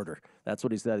going to order. That's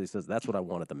what he said. He says, that's what I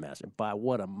want at the Masters. By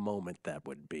what a moment that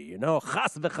would be.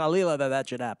 Chas v'chalila that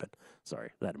should happen.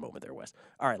 Sorry, that moment there, Wes.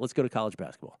 All right, let's go to college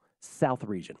basketball. South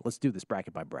region. Let's do this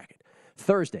bracket by bracket.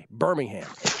 Thursday, Birmingham.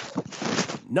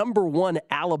 Number 1,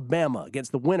 Alabama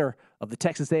against the winner of the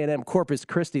Texas A&M Corpus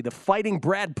Christi, the Fighting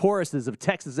Brad Porrases of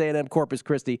Texas A&M Corpus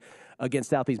Christi against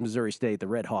Southeast Missouri State, the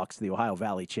Red Hawks, the Ohio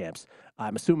Valley champs.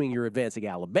 I'm assuming you're advancing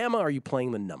Alabama. Or are you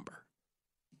playing the number?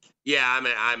 Yeah,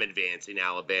 I'm advancing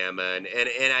Alabama, and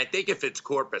I think if it's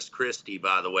Corpus Christi,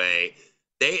 by the way,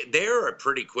 they're a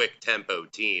pretty quick tempo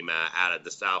team out of the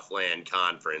Southland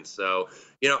Conference. So,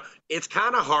 it's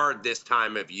kind of hard this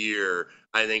time of year,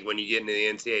 I think, when you get into the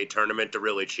NCAA tournament to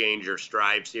really change your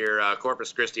stripes here.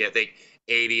 Corpus Christi, I think,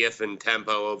 80th in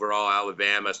tempo overall.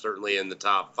 Alabama certainly in the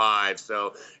top 5.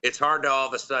 So it's hard to all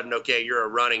of a sudden, okay, you're a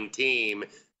running team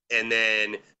and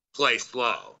then play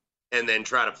slow and then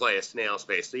try to play a snail's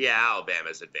pace. So, yeah,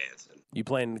 Alabama's advancing. You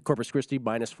playing Corpus Christi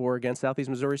 -4 against Southeast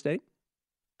Missouri State?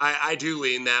 I do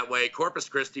lean that way. Corpus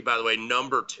Christi, by the way,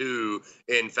 number 2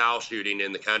 in foul shooting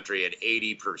in the country at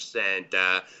 80%.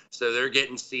 So they're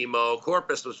getting SEMO.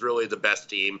 Corpus was really the best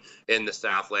team in the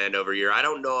Southland over here. I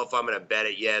don't know if I'm going to bet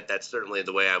it yet. That's certainly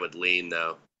the way I would lean,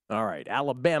 though. All right.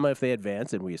 Alabama, if they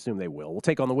advance, and we assume they will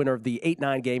take on the winner of the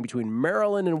 8-9 game between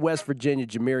Maryland and West Virginia.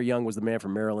 Jameer Young was the man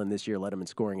from Maryland this year, led him in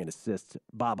scoring and assists.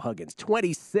 Bob Huggins,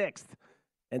 26th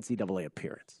NCAA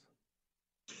appearance.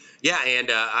 Yeah, and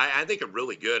I think are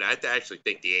really good. I actually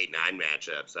think the 8-9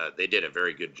 matchups, they did a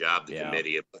very good job, the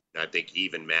committee, of, I think,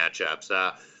 even matchups.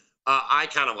 I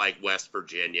kind of like West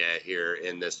Virginia here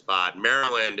in this spot.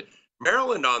 Maryland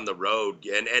on the road,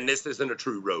 and this isn't a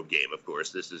true road game, of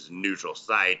course. This is a neutral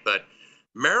site, but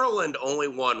Maryland only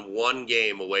won one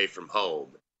game away from home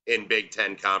in Big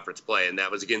Ten conference play, and that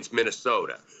was against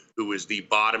Minnesota, who was the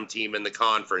bottom team in the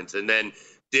conference, and then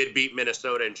did beat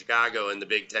Minnesota and Chicago in the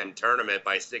Big Ten tournament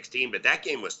by 16, but that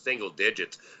game was single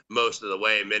digits most of the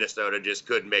way. Minnesota just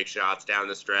couldn't make shots down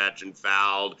the stretch and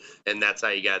fouled, and that's how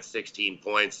you got 16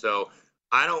 points. So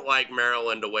I don't like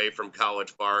Maryland away from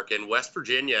College Park, and West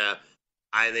Virginia,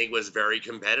 I think, was very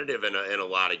competitive in a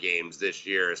lot of games this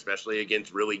year, especially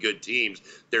against really good teams.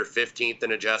 They're 15th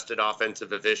in adjusted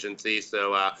offensive efficiency,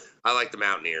 so I like the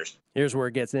Mountaineers. Here's where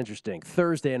it gets interesting.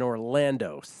 Thursday in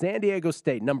Orlando, San Diego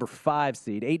State, number 5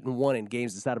 seed, 8-1 in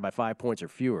games decided by 5 points or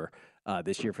fewer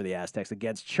this year for the Aztecs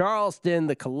against Charleston,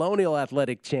 the Colonial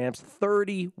Athletic champs.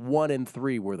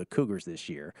 31-3 were the Cougars this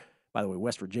year. By the way,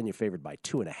 West Virginia favored by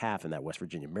 2.5 in that West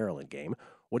Virginia-Maryland game.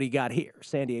 What do you got here?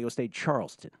 San Diego State,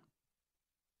 Charleston.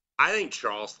 I think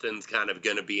Charleston's kind of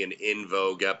going to be an in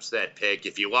vogue upset pick.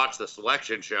 If you watched the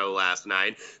selection show last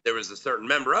night, there was a certain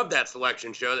member of that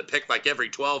selection show that picked like every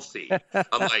 12 seed.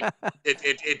 I'm like,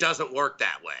 it doesn't work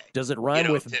that way. Does it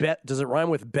rhyme with Does it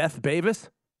rhyme with Beth Bavis?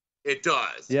 It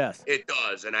does. Yes, it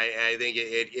does, and I think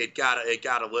it got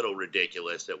a little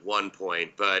ridiculous at one point.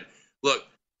 But look,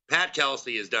 Pat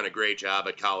Kelsey has done a great job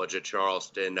at college at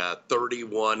Charleston.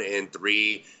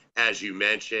 31-3. As you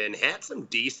mentioned, had some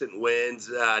decent wins,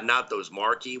 not those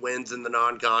marquee wins in the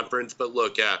non-conference, but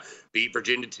look, beat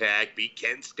Virginia Tech, beat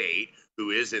Kent State,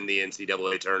 who is in the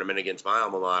NCAA tournament against my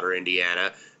alma mater,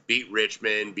 Indiana, beat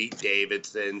Richmond, beat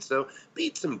Davidson, so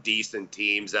beat some decent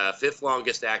teams. Fifth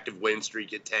longest active win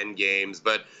streak at 10 games,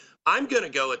 but I'm going to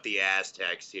go with the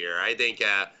Aztecs here. I think,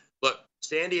 look,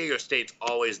 San Diego State's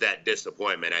always that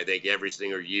disappointment, I think, every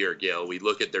single year, Gil. We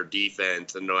look at their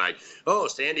defense and they're like, oh,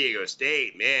 San Diego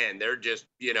State, man, they're just,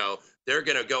 they're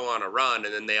going to go on a run,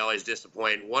 and then they always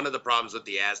disappoint. One of the problems with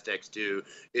the Aztecs, too,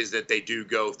 is that they do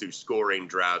go through scoring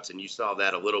droughts, and you saw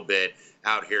that a little bit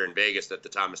out here in Vegas at the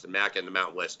Thomas and Mack and the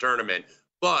Mountain West tournament.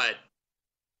 But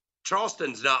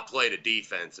Charleston's not played a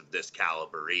defense of this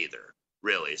caliber either.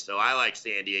 Really. So I like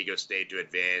San Diego State to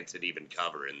advance and even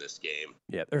cover in this game.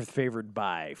 Yeah, they're favored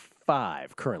by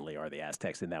 5 currently are the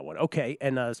Aztecs in that one. Okay,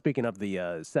 and speaking of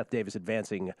the Seth Davis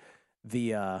advancing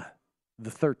the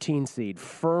 13 seed,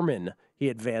 Furman, he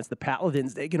advanced. The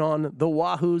Paladins taking on the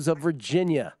Wahoos of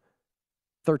Virginia.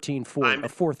 13-4, a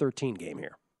 4-13 game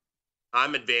here.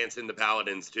 I'm advancing the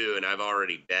Paladins, too, and I've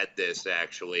already bet this,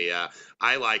 actually.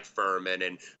 I like Furman.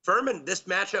 And Furman, this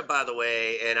matchup, by the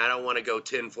way, and I don't want to go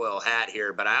tinfoil hat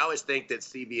here, but I always think that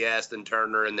CBS and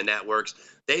Turner and the networks,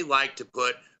 they like to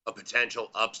put a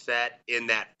potential upset in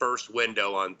that first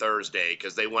window on Thursday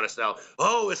because they want to sell,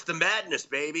 oh, it's the madness,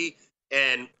 baby.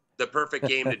 And the perfect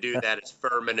game to do that is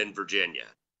Furman and Virginia,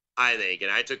 I think.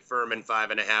 And I took Furman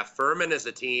 5.5. Furman is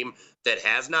a team that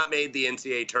has not made the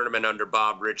NCAA tournament under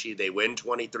Bob Ritchie. They win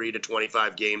 23 to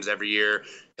 25 games every year,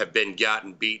 have been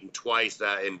gotten beaten twice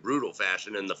in brutal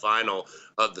fashion in the final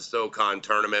of the SoCon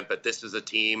tournament. But this is a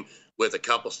team with a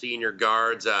couple senior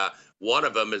guards. One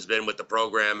of them has been with the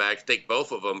program, I think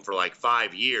both of them, for like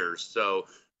 5 years. So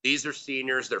these are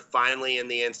seniors. They're finally in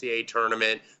the NCAA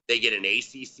tournament. They get an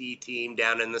ACC team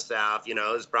down in the South.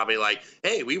 It's probably like,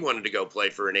 hey, we wanted to go play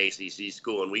for an ACC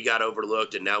school, and we got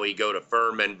overlooked, and now we go to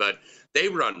Furman. But they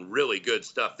run really good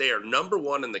stuff. They are number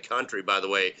 1 in the country, by the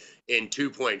way, in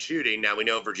two-point shooting. Now, we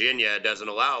know Virginia doesn't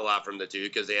allow a lot from the two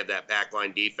because they have that pack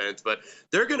line defense, but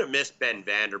they're going to miss Ben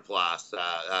Vanderplas,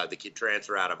 the kid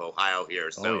transfer out of Ohio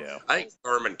here. So I think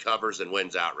Furman covers and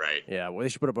wins outright. Yeah, well, they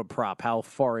should put up a prop. How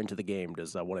far into the game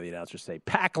does one of the announcers say?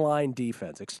 Pack line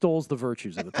defense. Extols the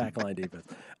virtues of the pack line defense.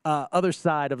 Other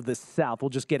side of the South, we'll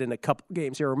just get in a couple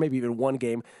games here, or maybe even one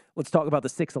game. Let's talk about the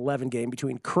 6-11 game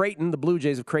between Creighton, the Blue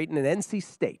Jays of Creighton, and NC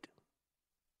State.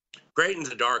 Creighton's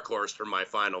a dark horse for my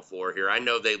Final Four here. I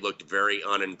know they looked very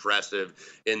unimpressive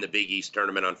in the Big East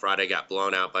tournament on Friday, got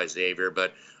blown out by Xavier,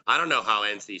 but I don't know how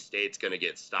NC State's going to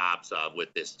get stops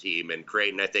with this team. And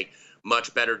Creighton, I think,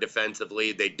 much better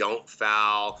defensively. They don't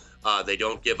foul. They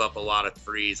don't give up a lot of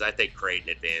threes. I think Creighton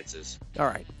advances. All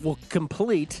right. We'll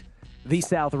complete the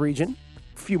South region.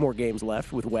 A few more games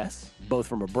left with Wes, both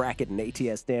from a bracket and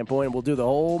ATS standpoint. We'll do the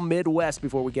whole Midwest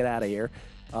before we get out of here.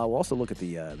 We'll also look at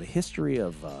the history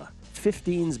of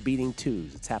 15s beating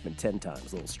 2s. It's happened 10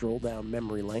 times. A little stroll down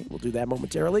memory lane. We'll do that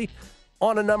momentarily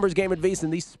on a numbers game at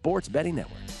VSiN, the Sports Betting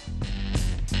Network.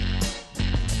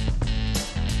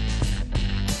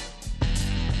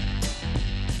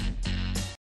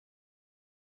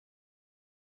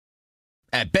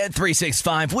 At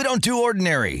Bet365, we don't do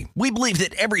ordinary. We believe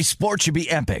that every sport should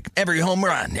be epic. Every home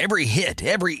run, every hit,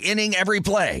 every inning, every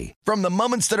play. From the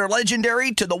moments that are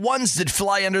legendary to the ones that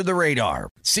fly under the radar.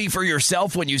 See for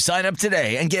yourself when you sign up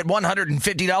today and get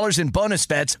 $150 in bonus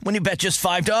bets when you bet just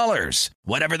 $5.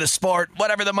 Whatever the sport,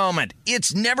 whatever the moment,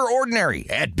 it's never ordinary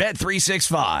at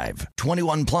Bet365.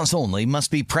 21 plus only. Must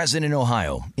be present in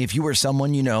Ohio. If you or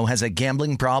someone you know has a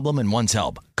gambling problem and wants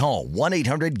help, call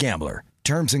 1-800-GAMBLER.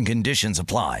 Terms and conditions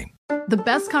apply. The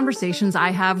best conversations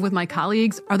I have with my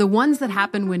colleagues are the ones that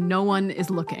happen when no one is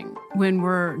looking, when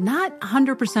we're not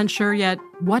 100% sure yet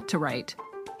what to write.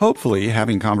 Hopefully,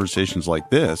 having conversations like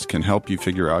this can help you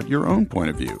figure out your own point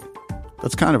of view.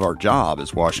 That's kind of our job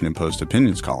as Washington Post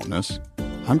opinions columnists.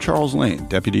 I'm Charles Lane,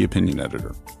 Deputy Opinion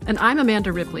Editor. And I'm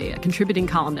Amanda Ripley, a contributing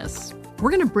columnist.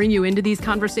 We're going to bring you into these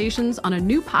conversations on a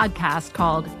new podcast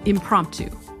called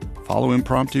Impromptu. Follow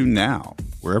Impromptu now,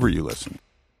 wherever you listen.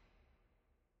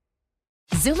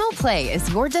 Zumo Play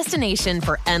is your destination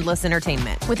for endless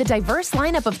entertainment. With a diverse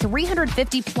lineup of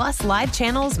 350 plus live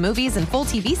channels, movies, and full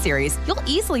TV series, you'll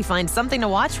easily find something to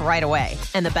watch right away.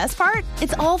 And the best part?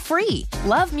 It's all free.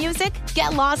 Love music?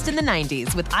 Get lost in the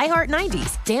 90s with iHeart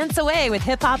 90s, dance away with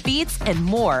hip-hop beats, and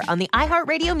more on the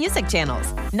iHeartRadio music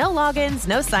channels. No logins,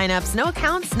 no signups, no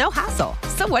accounts, no hassle.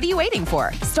 So what are you waiting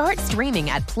for? Start streaming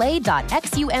at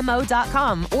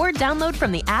play.xumo.com or download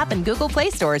from the app and Google Play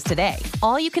stores today.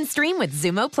 All you can stream with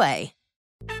Zumo Play.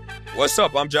 What's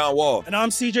up? I'm John Wall. And I'm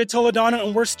CJ Toledano,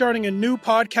 and we're starting a new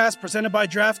podcast presented by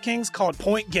DraftKings called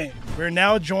Point Game. We're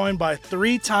now joined by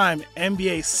three-time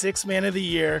NBA Sixth Man of the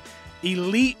Year,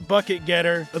 elite bucket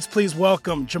getter. Let's please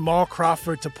welcome Jamal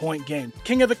Crawford to Point Game.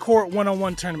 King of the Court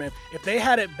one-on-one tournament. If they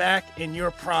had it back in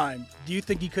your prime, do you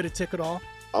think you could have took it all?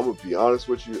 I'm going to be honest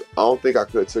with you. I don't think I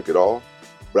could have took it all,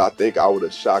 but I think I would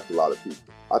have shocked a lot of people.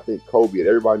 I think Kobe and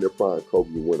everybody in their prime, Kobe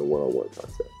would win a one-on-one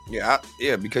contest.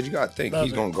 Yeah, because you got to think,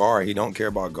 he's going to guard. He don't care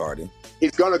about guarding.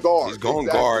 He's going to guard. He's going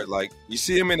to guard. Like, you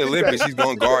see him in the Olympics, he's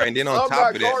going to guard. And then on top of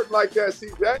that. I'm not guarding like that,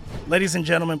 CJ. Ladies and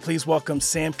gentlemen, please welcome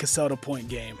Sam Cassell to Point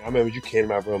Game. I remember you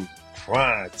came out from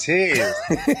prime tears.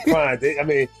 I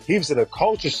mean, he was in a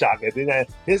culture shock. And then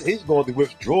he's going through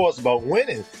withdrawals about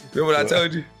winning. Remember what I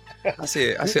told you? I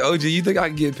said, OG, you think I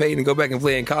can get paid and go back and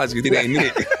play in college? Because it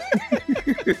ain't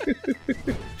it.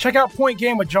 Check out Point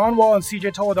Game with John Wall and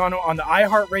CJ Toledano on the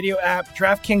iHeartRadio app,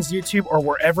 DraftKings YouTube, or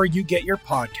wherever you get your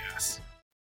podcasts.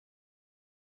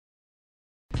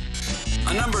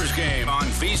 A numbers game on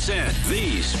VSiN,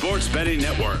 the sports betting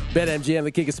network. BetMGM,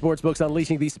 the king of sportsbooks,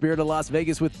 unleashing the spirit of Las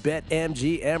Vegas with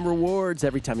BetMGM rewards.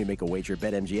 Every time you make a wager at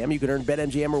BetMGM, you can earn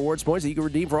BetMGM rewards points that you can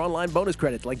redeem for online bonus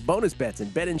credits like bonus bets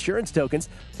and bet insurance tokens.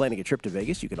 Planning a trip to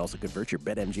Vegas, you can also convert your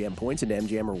BetMGM points into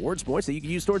MGM rewards points that you can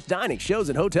use towards dining, shows,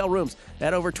 and hotel rooms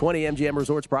at over 20 MGM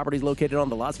resorts properties located on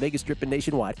the Las Vegas Strip and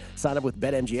nationwide. Sign up with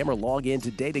BetMGM or log in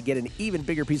today to get an even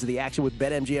bigger piece of the action with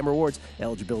BetMGM rewards.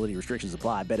 Eligibility restrictions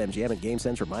apply. BetMGM and GameSense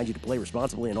remind you to play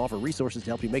responsibly and offer resources to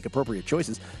help you make appropriate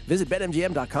choices. Visit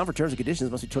BetMGM.com for terms and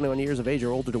conditions. Must be 21 years of age or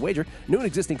older to wager. New and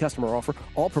existing customer offer.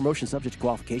 All promotions subject to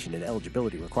qualification and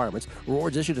eligibility requirements.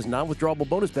 Rewards issued as non-withdrawable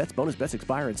bonus bets. Bonus bets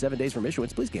expire in 7 days from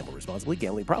issuance. Please gamble responsibly.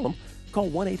 Gambling problem? Call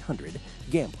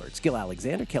 1-800-GAMBLER. It's Gil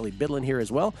Alexander, Kelly Bidlin here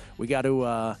as well. We got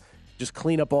to just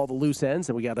clean up all the loose ends,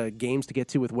 and we got games to get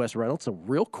to with Wes Reynolds. So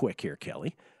real quick here,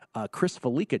 Kelly. Chris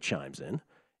Felica chimes in,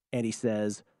 and he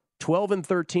says, 12 and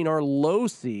 13 are low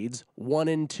seeds. 1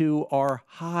 and 2 are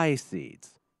high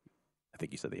seeds. I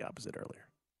think you said the opposite earlier.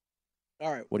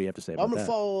 All right. What do you have to say about that? I'm going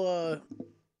to follow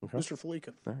Mr.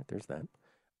 Felica. All right, there's that.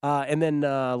 And then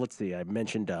let's see. I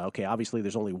mentioned, obviously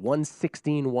there's only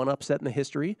 116-1 upset in the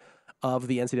history of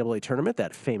the NCAA tournament.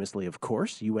 That famously, of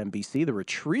course, UMBC, the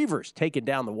Retrievers, taking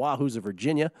down the Wahoos of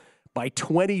Virginia by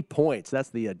 20 points.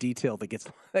 That's the detail that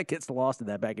gets lost in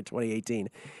that back in 2018.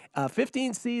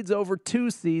 15 seeds over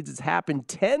 2 seeds. It's happened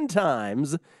 10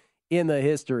 times in the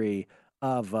history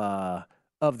of the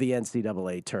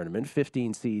NCAA tournament.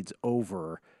 15 seeds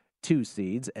over 2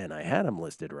 seeds, and I had them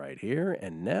listed right here,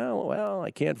 and now, well,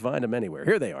 I can't find them anywhere.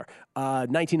 Here they are.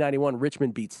 1991,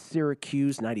 Richmond beats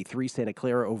Syracuse. 93, Santa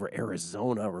Clara over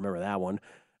Arizona. Remember that one.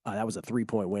 That was a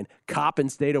 3-point win. Coppin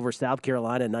State over South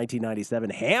Carolina in 1997.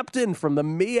 Hampton from the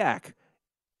MEAC.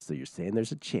 So you're saying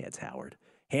there's a chance, Howard.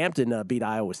 Hampton beat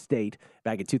Iowa State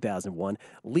back in 2001.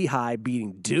 Lehigh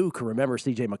beating Duke. Remember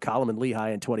C.J. McCollum and Lehigh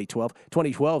in 2012.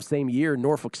 2012, same year,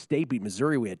 Norfolk State beat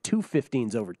Missouri. We had 2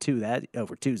 15s over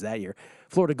 2s that year.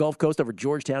 Florida Gulf Coast over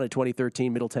Georgetown in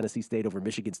 2013. Middle Tennessee State over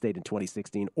Michigan State in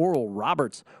 2016. Oral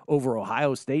Roberts over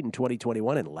Ohio State in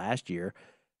 2021. And last year,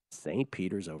 St.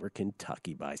 Peter's over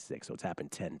Kentucky by 6. So it's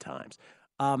happened 10 times.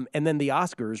 And then the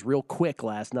Oscars, real quick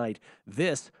last night.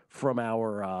 This from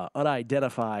our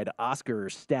unidentified Oscar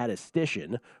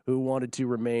statistician who wanted to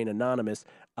remain anonymous.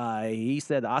 He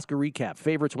said, Oscar recap,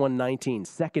 favorites won 19,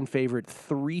 second favorite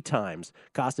 3 times,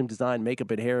 costume design, makeup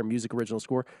and hair, music original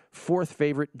score, fourth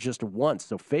favorite just once.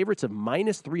 So favorites of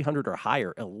minus 300 or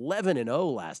higher,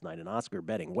 11-0 last night in Oscar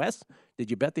betting. Wes, did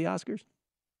you bet the Oscars?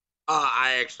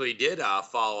 I actually did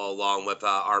follow along with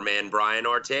our man Brian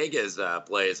Ortega's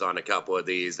plays on a couple of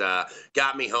these.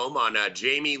 Got me home on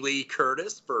Jamie Lee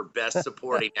Curtis for Best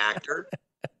Supporting Actor.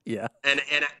 Yeah. And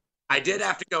I did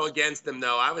have to go against him,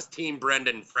 though. I was Team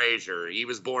Brendan Fraser. He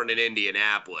was born in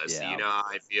Indianapolis. Yeah. You know how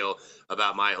I feel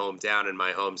about my hometown and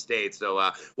my home state.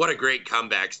 So what a great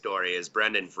comeback story as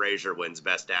Brendan Fraser wins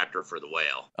Best Actor for The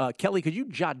Whale. Kelly, could you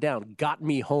jot down "Got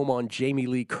Me Home" on Jamie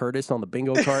Lee Curtis on the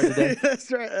bingo card today? That's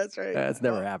right. That's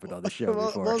never happened on the show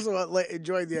before. I'm also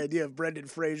enjoying the idea of Brendan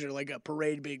Fraser, like a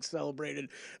parade being celebrated,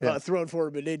 thrown for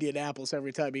him in Indianapolis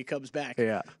every time he comes back.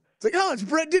 Yeah. It's like, oh, it's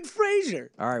Brendan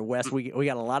Fraser. All right, Wes, we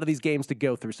got a lot of these games to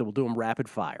go through, so we'll do them rapid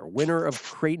fire. Winner of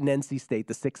Creighton-NC State,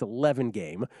 the 6-11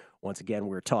 game. Once again,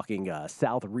 we're talking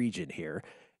South region here.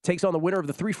 Takes on the winner of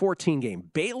the 3-14 game,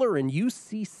 Baylor and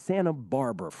UC Santa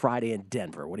Barbara, Friday in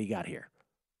Denver. What do you got here?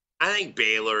 I think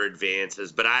Baylor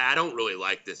advances, but I don't really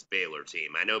like this Baylor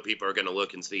team. I know people are going to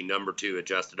look and see number 2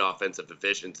 adjusted offensive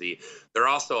efficiency. They're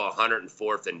also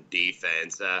 104th in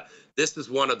defense. This is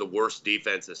one of the worst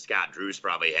defenses Scott Drew's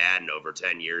probably had in over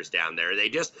 10 years down there.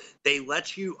 They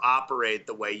let you operate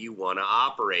the way you want to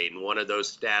operate, and one of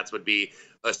those stats would be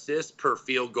assists per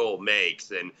field goal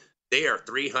makes, and they are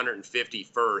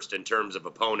 351st in terms of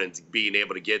opponents being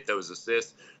able to get those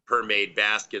assists per made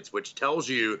baskets, which tells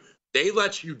you they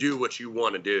let you do what you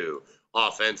want to do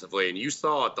offensively. And you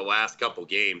saw it the last couple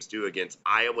games, too, against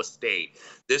Iowa State.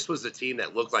 This was a team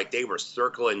that looked like they were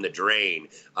circling the drain.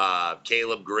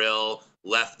 Caleb Grill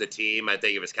left the team. I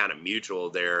think it was kind of mutual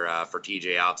there for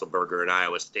TJ Otzelberger and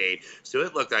Iowa State. So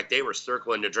it looked like they were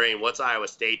circling the drain. What's Iowa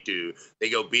State do? They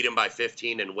go beat them by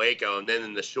 15 in Waco. And then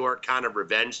in the short kind of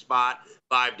revenge spot,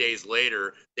 5 days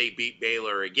later, they beat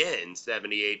Baylor again,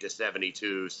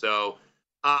 78-72. So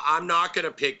I'm not going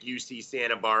to pick UC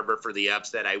Santa Barbara for the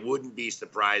upset. I wouldn't be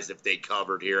surprised if they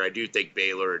covered here. I do think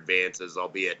Baylor advances,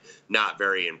 albeit not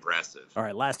very impressive. All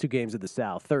right, last 2 games of the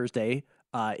South. Thursday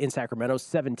in Sacramento,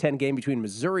 7-10 game between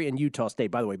Missouri and Utah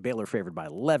State. By the way, Baylor favored by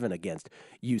 11 against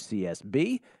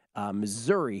UCSB.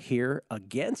 Missouri here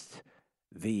against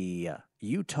the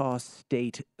Utah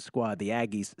State squad, the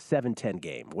Aggies, 7-10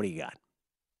 game. What do you got?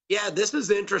 Yeah, this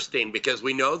is interesting because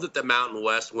we know that the Mountain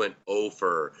West went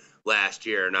over last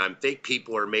year, and I think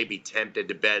people are maybe tempted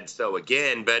to bet so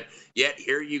again, but yet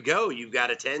here you go. You've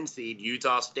got a 10 seed,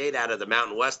 Utah State, out of the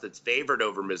Mountain West that's favored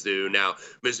over Mizzou. Now,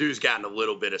 Mizzou's gotten a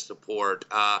little bit of support.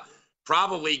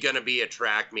 Probably going to be a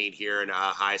track meet here in a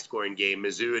high-scoring game.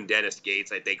 Mizzou and Dennis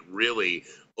Gates, I think, really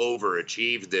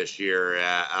overachieved this year.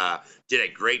 Did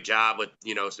a great job with,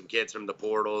 some kids from the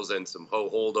portals and some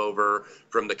holdover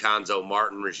from the Conzo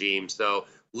Martin regime. So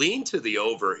lean to the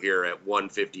over here at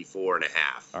 154.5.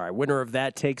 All right, winner of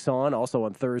that takes on, also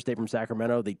on Thursday from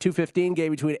Sacramento, the 2:15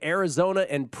 game between Arizona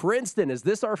and Princeton. Is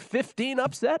this our 15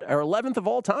 upset, our 11th of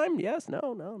all time? Yes,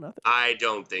 no, nothing. I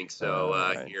don't think so.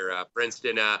 Right. Here,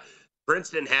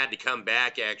 Princeton had to come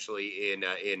back actually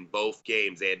in both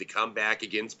games. They had to come back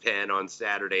against Penn on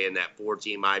Saturday in that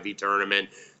 4-team Ivy tournament,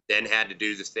 then had to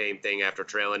do the same thing after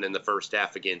trailing in the first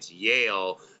half against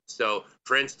Yale. So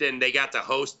Princeton, they got to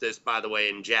host this, by the way,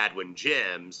 in Jadwin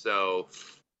Gym. So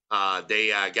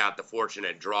they got the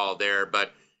fortunate draw there.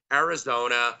 But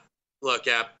Arizona, look,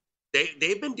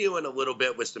 they've been dealing a little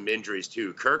bit with some injuries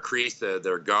too. Kirk Kriisa,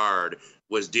 their guard,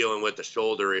 was dealing with the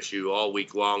shoulder issue all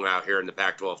week long out here in the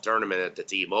Pac-12 tournament at the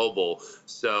T-Mobile.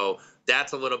 So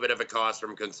that's a little bit of a cause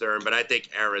for concern, but I think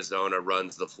Arizona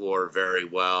runs the floor very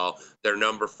well. They're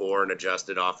number 4 in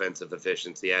adjusted offensive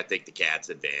efficiency. I think the Cats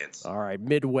advance. All right,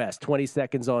 Midwest, 20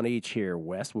 seconds on each here,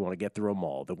 Wes. We want to get through them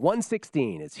all. The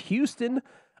 116 is Houston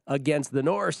against the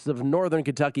Norse of Northern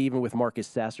Kentucky, even with Marcus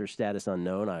Sasser's status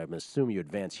unknown. I assume you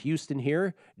advance Houston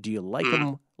here. Do you like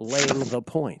them laying the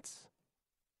points?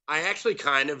 I actually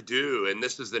kind of do, and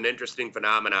this is an interesting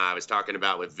phenomenon I was talking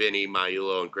about with Vinny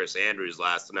Maiulo and Chris Andrews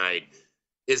last night,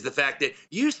 is the fact that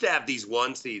you used to have these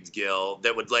 1 seeds, Gil,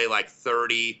 that would lay like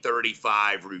 30,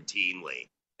 35 routinely.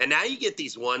 And now you get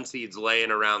these 1 seeds laying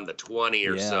around the 20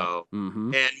 or so.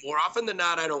 Mm-hmm. And more often than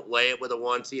not, I don't lay it with a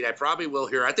 1 seed. I probably will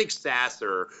here. I think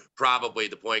Sasser, probably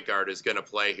the point guard, is going to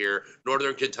play here.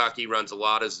 Northern Kentucky runs a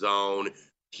lot of zone.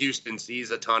 Houston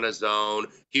sees a ton of zone.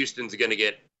 Houston's going to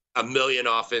get a million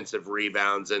offensive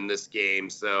rebounds in this game.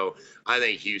 So I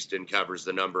think Houston covers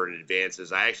the number and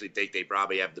advances. I actually think they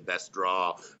probably have the best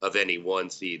draw of any 1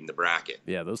 seed in the bracket.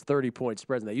 Yeah, those 30-point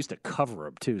spreads, and they used to cover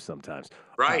them too sometimes.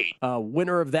 Right.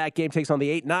 Winner of that game takes on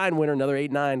the 8-9 winner, another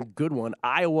 8-9 good one,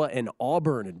 Iowa and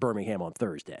Auburn in Birmingham on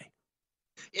Thursday.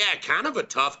 Yeah, kind of a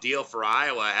tough deal for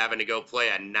Iowa having to go play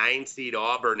a 9-seed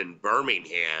Auburn in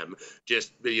Birmingham,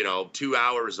 just, 2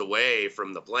 hours away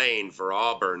from the plane for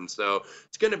Auburn. So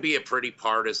it's going to be a pretty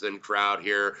partisan crowd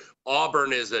here.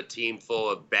 Auburn is a team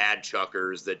full of bad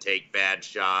chuckers that take bad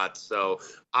shots. So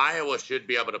Iowa should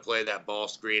be able to play that ball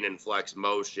screen and flex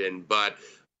motion, but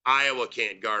Iowa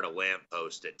can't guard a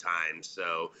lamppost at times.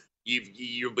 So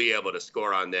you'll be able to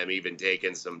score on them, even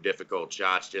taking some difficult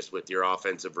shots just with your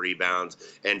offensive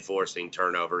rebounds and forcing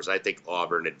turnovers. I think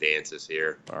Auburn advances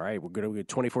here. All right, we're going to get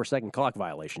 24-second clock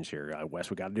violations here,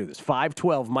 Wes. We got to do this.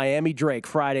 5-12, Miami Drake,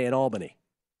 Friday in Albany.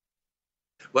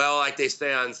 Well, like they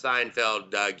say on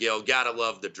Seinfeld, Gil, gotta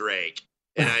love the Drake.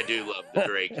 And I do love the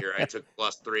Drake here. I took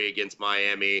 +3 against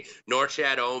Miami.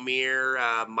 Norchad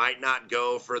Omier might not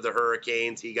go for the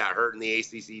Hurricanes. He got hurt in the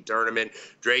ACC tournament.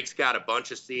 Drake's got a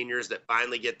bunch of seniors that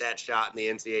finally get that shot in the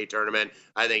NCAA tournament.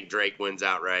 I think Drake wins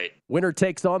outright. Winner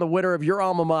takes on the winner of your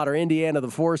alma mater, Indiana, the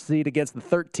 4 seed, against the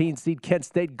 13 seed Kent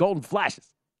State Golden Flashes.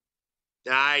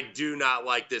 I do not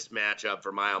like this matchup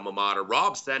for my alma mater.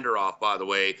 Rob Senderoff, by the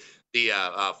way, the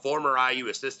former IU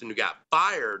assistant who got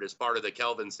fired as part of the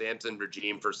Kelvin Sampson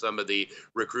regime for some of the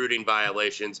recruiting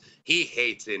violations, he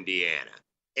hates Indiana,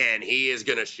 and he is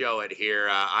going to show it here.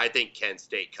 I think Kent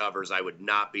State covers. I would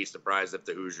not be surprised if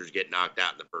the Hoosiers get knocked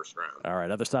out in the first round. All right,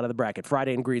 other side of the bracket,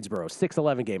 Friday in Greensboro,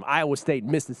 6-11 game, Iowa State,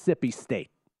 Mississippi State.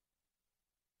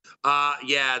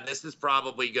 Yeah, this is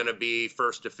probably going to be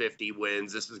 1 to 50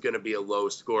 wins. This is going to be a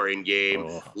low-scoring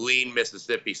game. Lean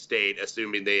Mississippi State,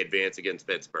 assuming they advance against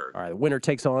Pittsburgh. All right, the winner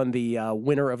takes on the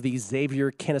winner of the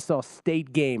Xavier-Kennesaw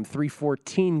State game,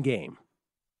 3-14 game.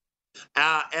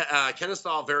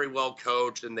 Kennesaw very well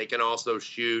coached, and they can also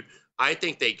shoot. I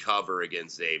think they cover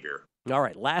against Xavier. All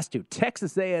right, last two,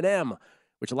 Texas A&M,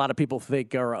 which a lot of people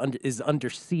think is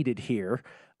underseeded here.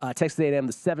 Texas A&M,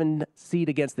 the 7 seed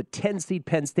against the 10 seed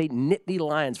Penn State Nittany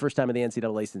Lions, first time in the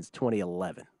NCAA since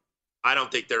 2011. I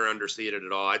don't think they're underseeded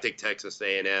at all. I think Texas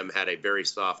A&M had a very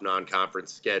soft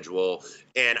non-conference schedule,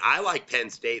 and I like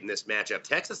Penn State in this matchup.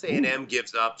 Texas A&M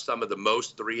gives up some of the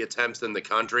most 3 attempts in the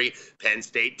country. Penn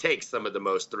State takes some of the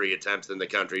most 3 attempts in the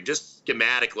country. Just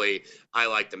schematically, I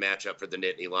like the matchup for the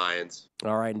Nittany Lions.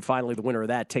 All right, and finally, the winner of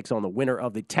that takes on the winner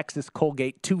of the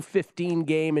Texas-Colgate 2-15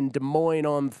 game in Des Moines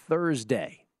on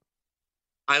Thursday.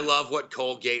 I love what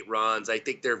Colgate runs. I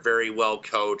think they're very well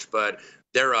coached, but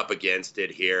they're up against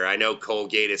it here. I know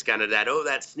Colgate is kind of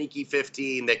that sneaky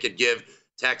 15 that could give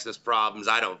Texas problems.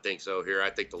 I don't think so here. I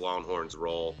think the Longhorns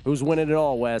roll. Who's winning it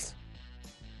all, Wes?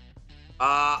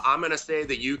 I'm going to say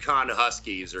the UConn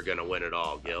Huskies are going to win it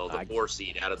all, Gil, the 4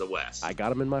 seed out of the West. I got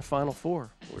them in my Final Four.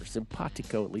 We're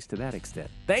simpatico, at least to that extent.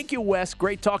 Thank you, Wes.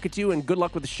 Great talking to you, and good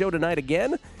luck with the show tonight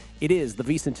again. It is the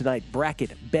VSiN Tonight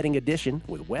Bracket Betting Edition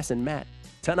with Wes and Matt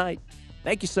tonight.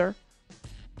 Thank you, sir.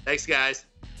 Thanks, guys.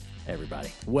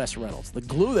 Everybody, Wes Reynolds, the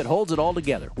glue that holds it all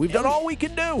together. We've done all we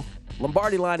can do.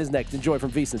 Lombardi Line is next. Enjoy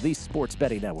from VSiN, the Sports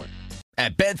Betting Network.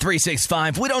 At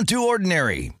Bet365, we don't do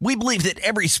ordinary. We believe that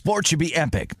every sport should be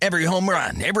epic. Every home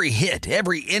run, every hit,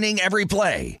 every inning, every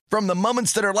play. From the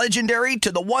moments that are legendary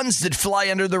to the ones that fly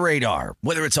under the radar.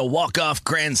 Whether it's a walk-off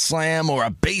grand slam or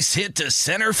a base hit to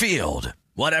center field.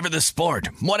 Whatever the sport,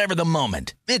 whatever the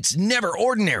moment, it's never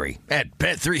ordinary at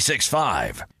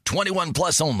Bet365. 21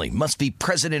 plus only. Must be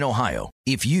present in Ohio.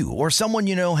 If you or someone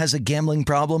you know has a gambling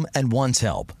problem and wants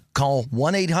help, call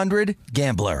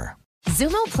 1-800-GAMBLER.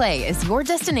 Xumo Play is your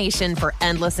destination for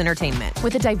endless entertainment.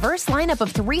 With a diverse lineup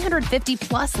of 350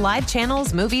 plus live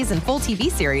channels, movies, and full TV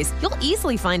series, you'll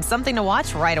easily find something to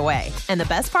watch right away. And the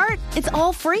best part? It's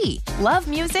all free. Love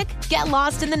music? Get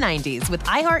lost in the 90s with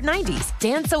iHeart 90s,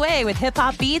 dance away with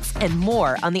hip-hop beats, and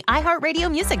more on the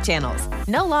iHeartRadio music channels.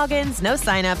 No logins, no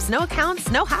signups, no accounts,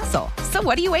 no hassle. So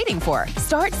what are you waiting for?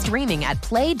 Start streaming at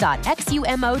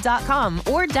play.xumo.com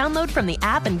or download from the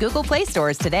app and Google Play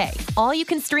stores today. All you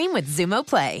can stream with Xumo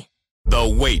Play.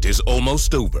 The wait is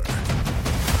almost over.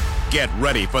 Get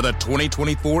ready for the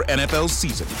 2024 NFL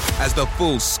season as the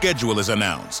full schedule is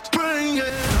announced.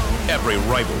 Every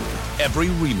rivalry, every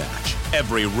rematch,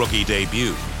 every rookie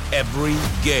debut, every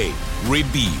game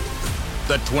revealed.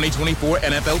 The 2024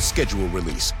 NFL schedule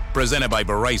release, presented by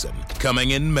Verizon,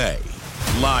 coming in May.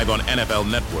 Live on NFL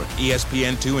Network,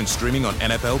 ESPN2, and streaming on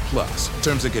NFL Plus.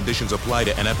 Terms and conditions apply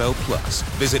to NFL Plus.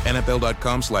 Visit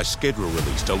NFL.com/schedule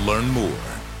release to learn more.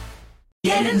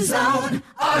 Get in zone,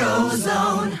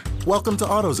 AutoZone. Welcome to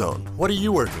AutoZone. What are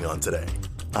you working on today?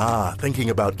 Thinking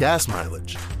about gas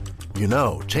mileage. You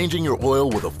know, changing your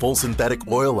oil with a full synthetic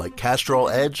oil like Castrol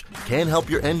Edge can help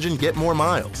your engine get more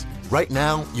miles. Right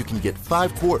now, you can get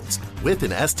 5 quarts with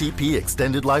an STP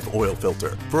Extended Life Oil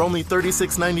Filter for only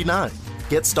 $36.99.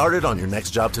 Get started on your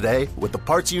next job today with the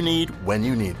parts you need when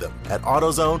you need them at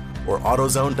AutoZone or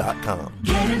AutoZone.com.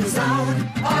 Get in the zone,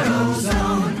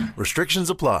 AutoZone. Restrictions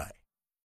apply.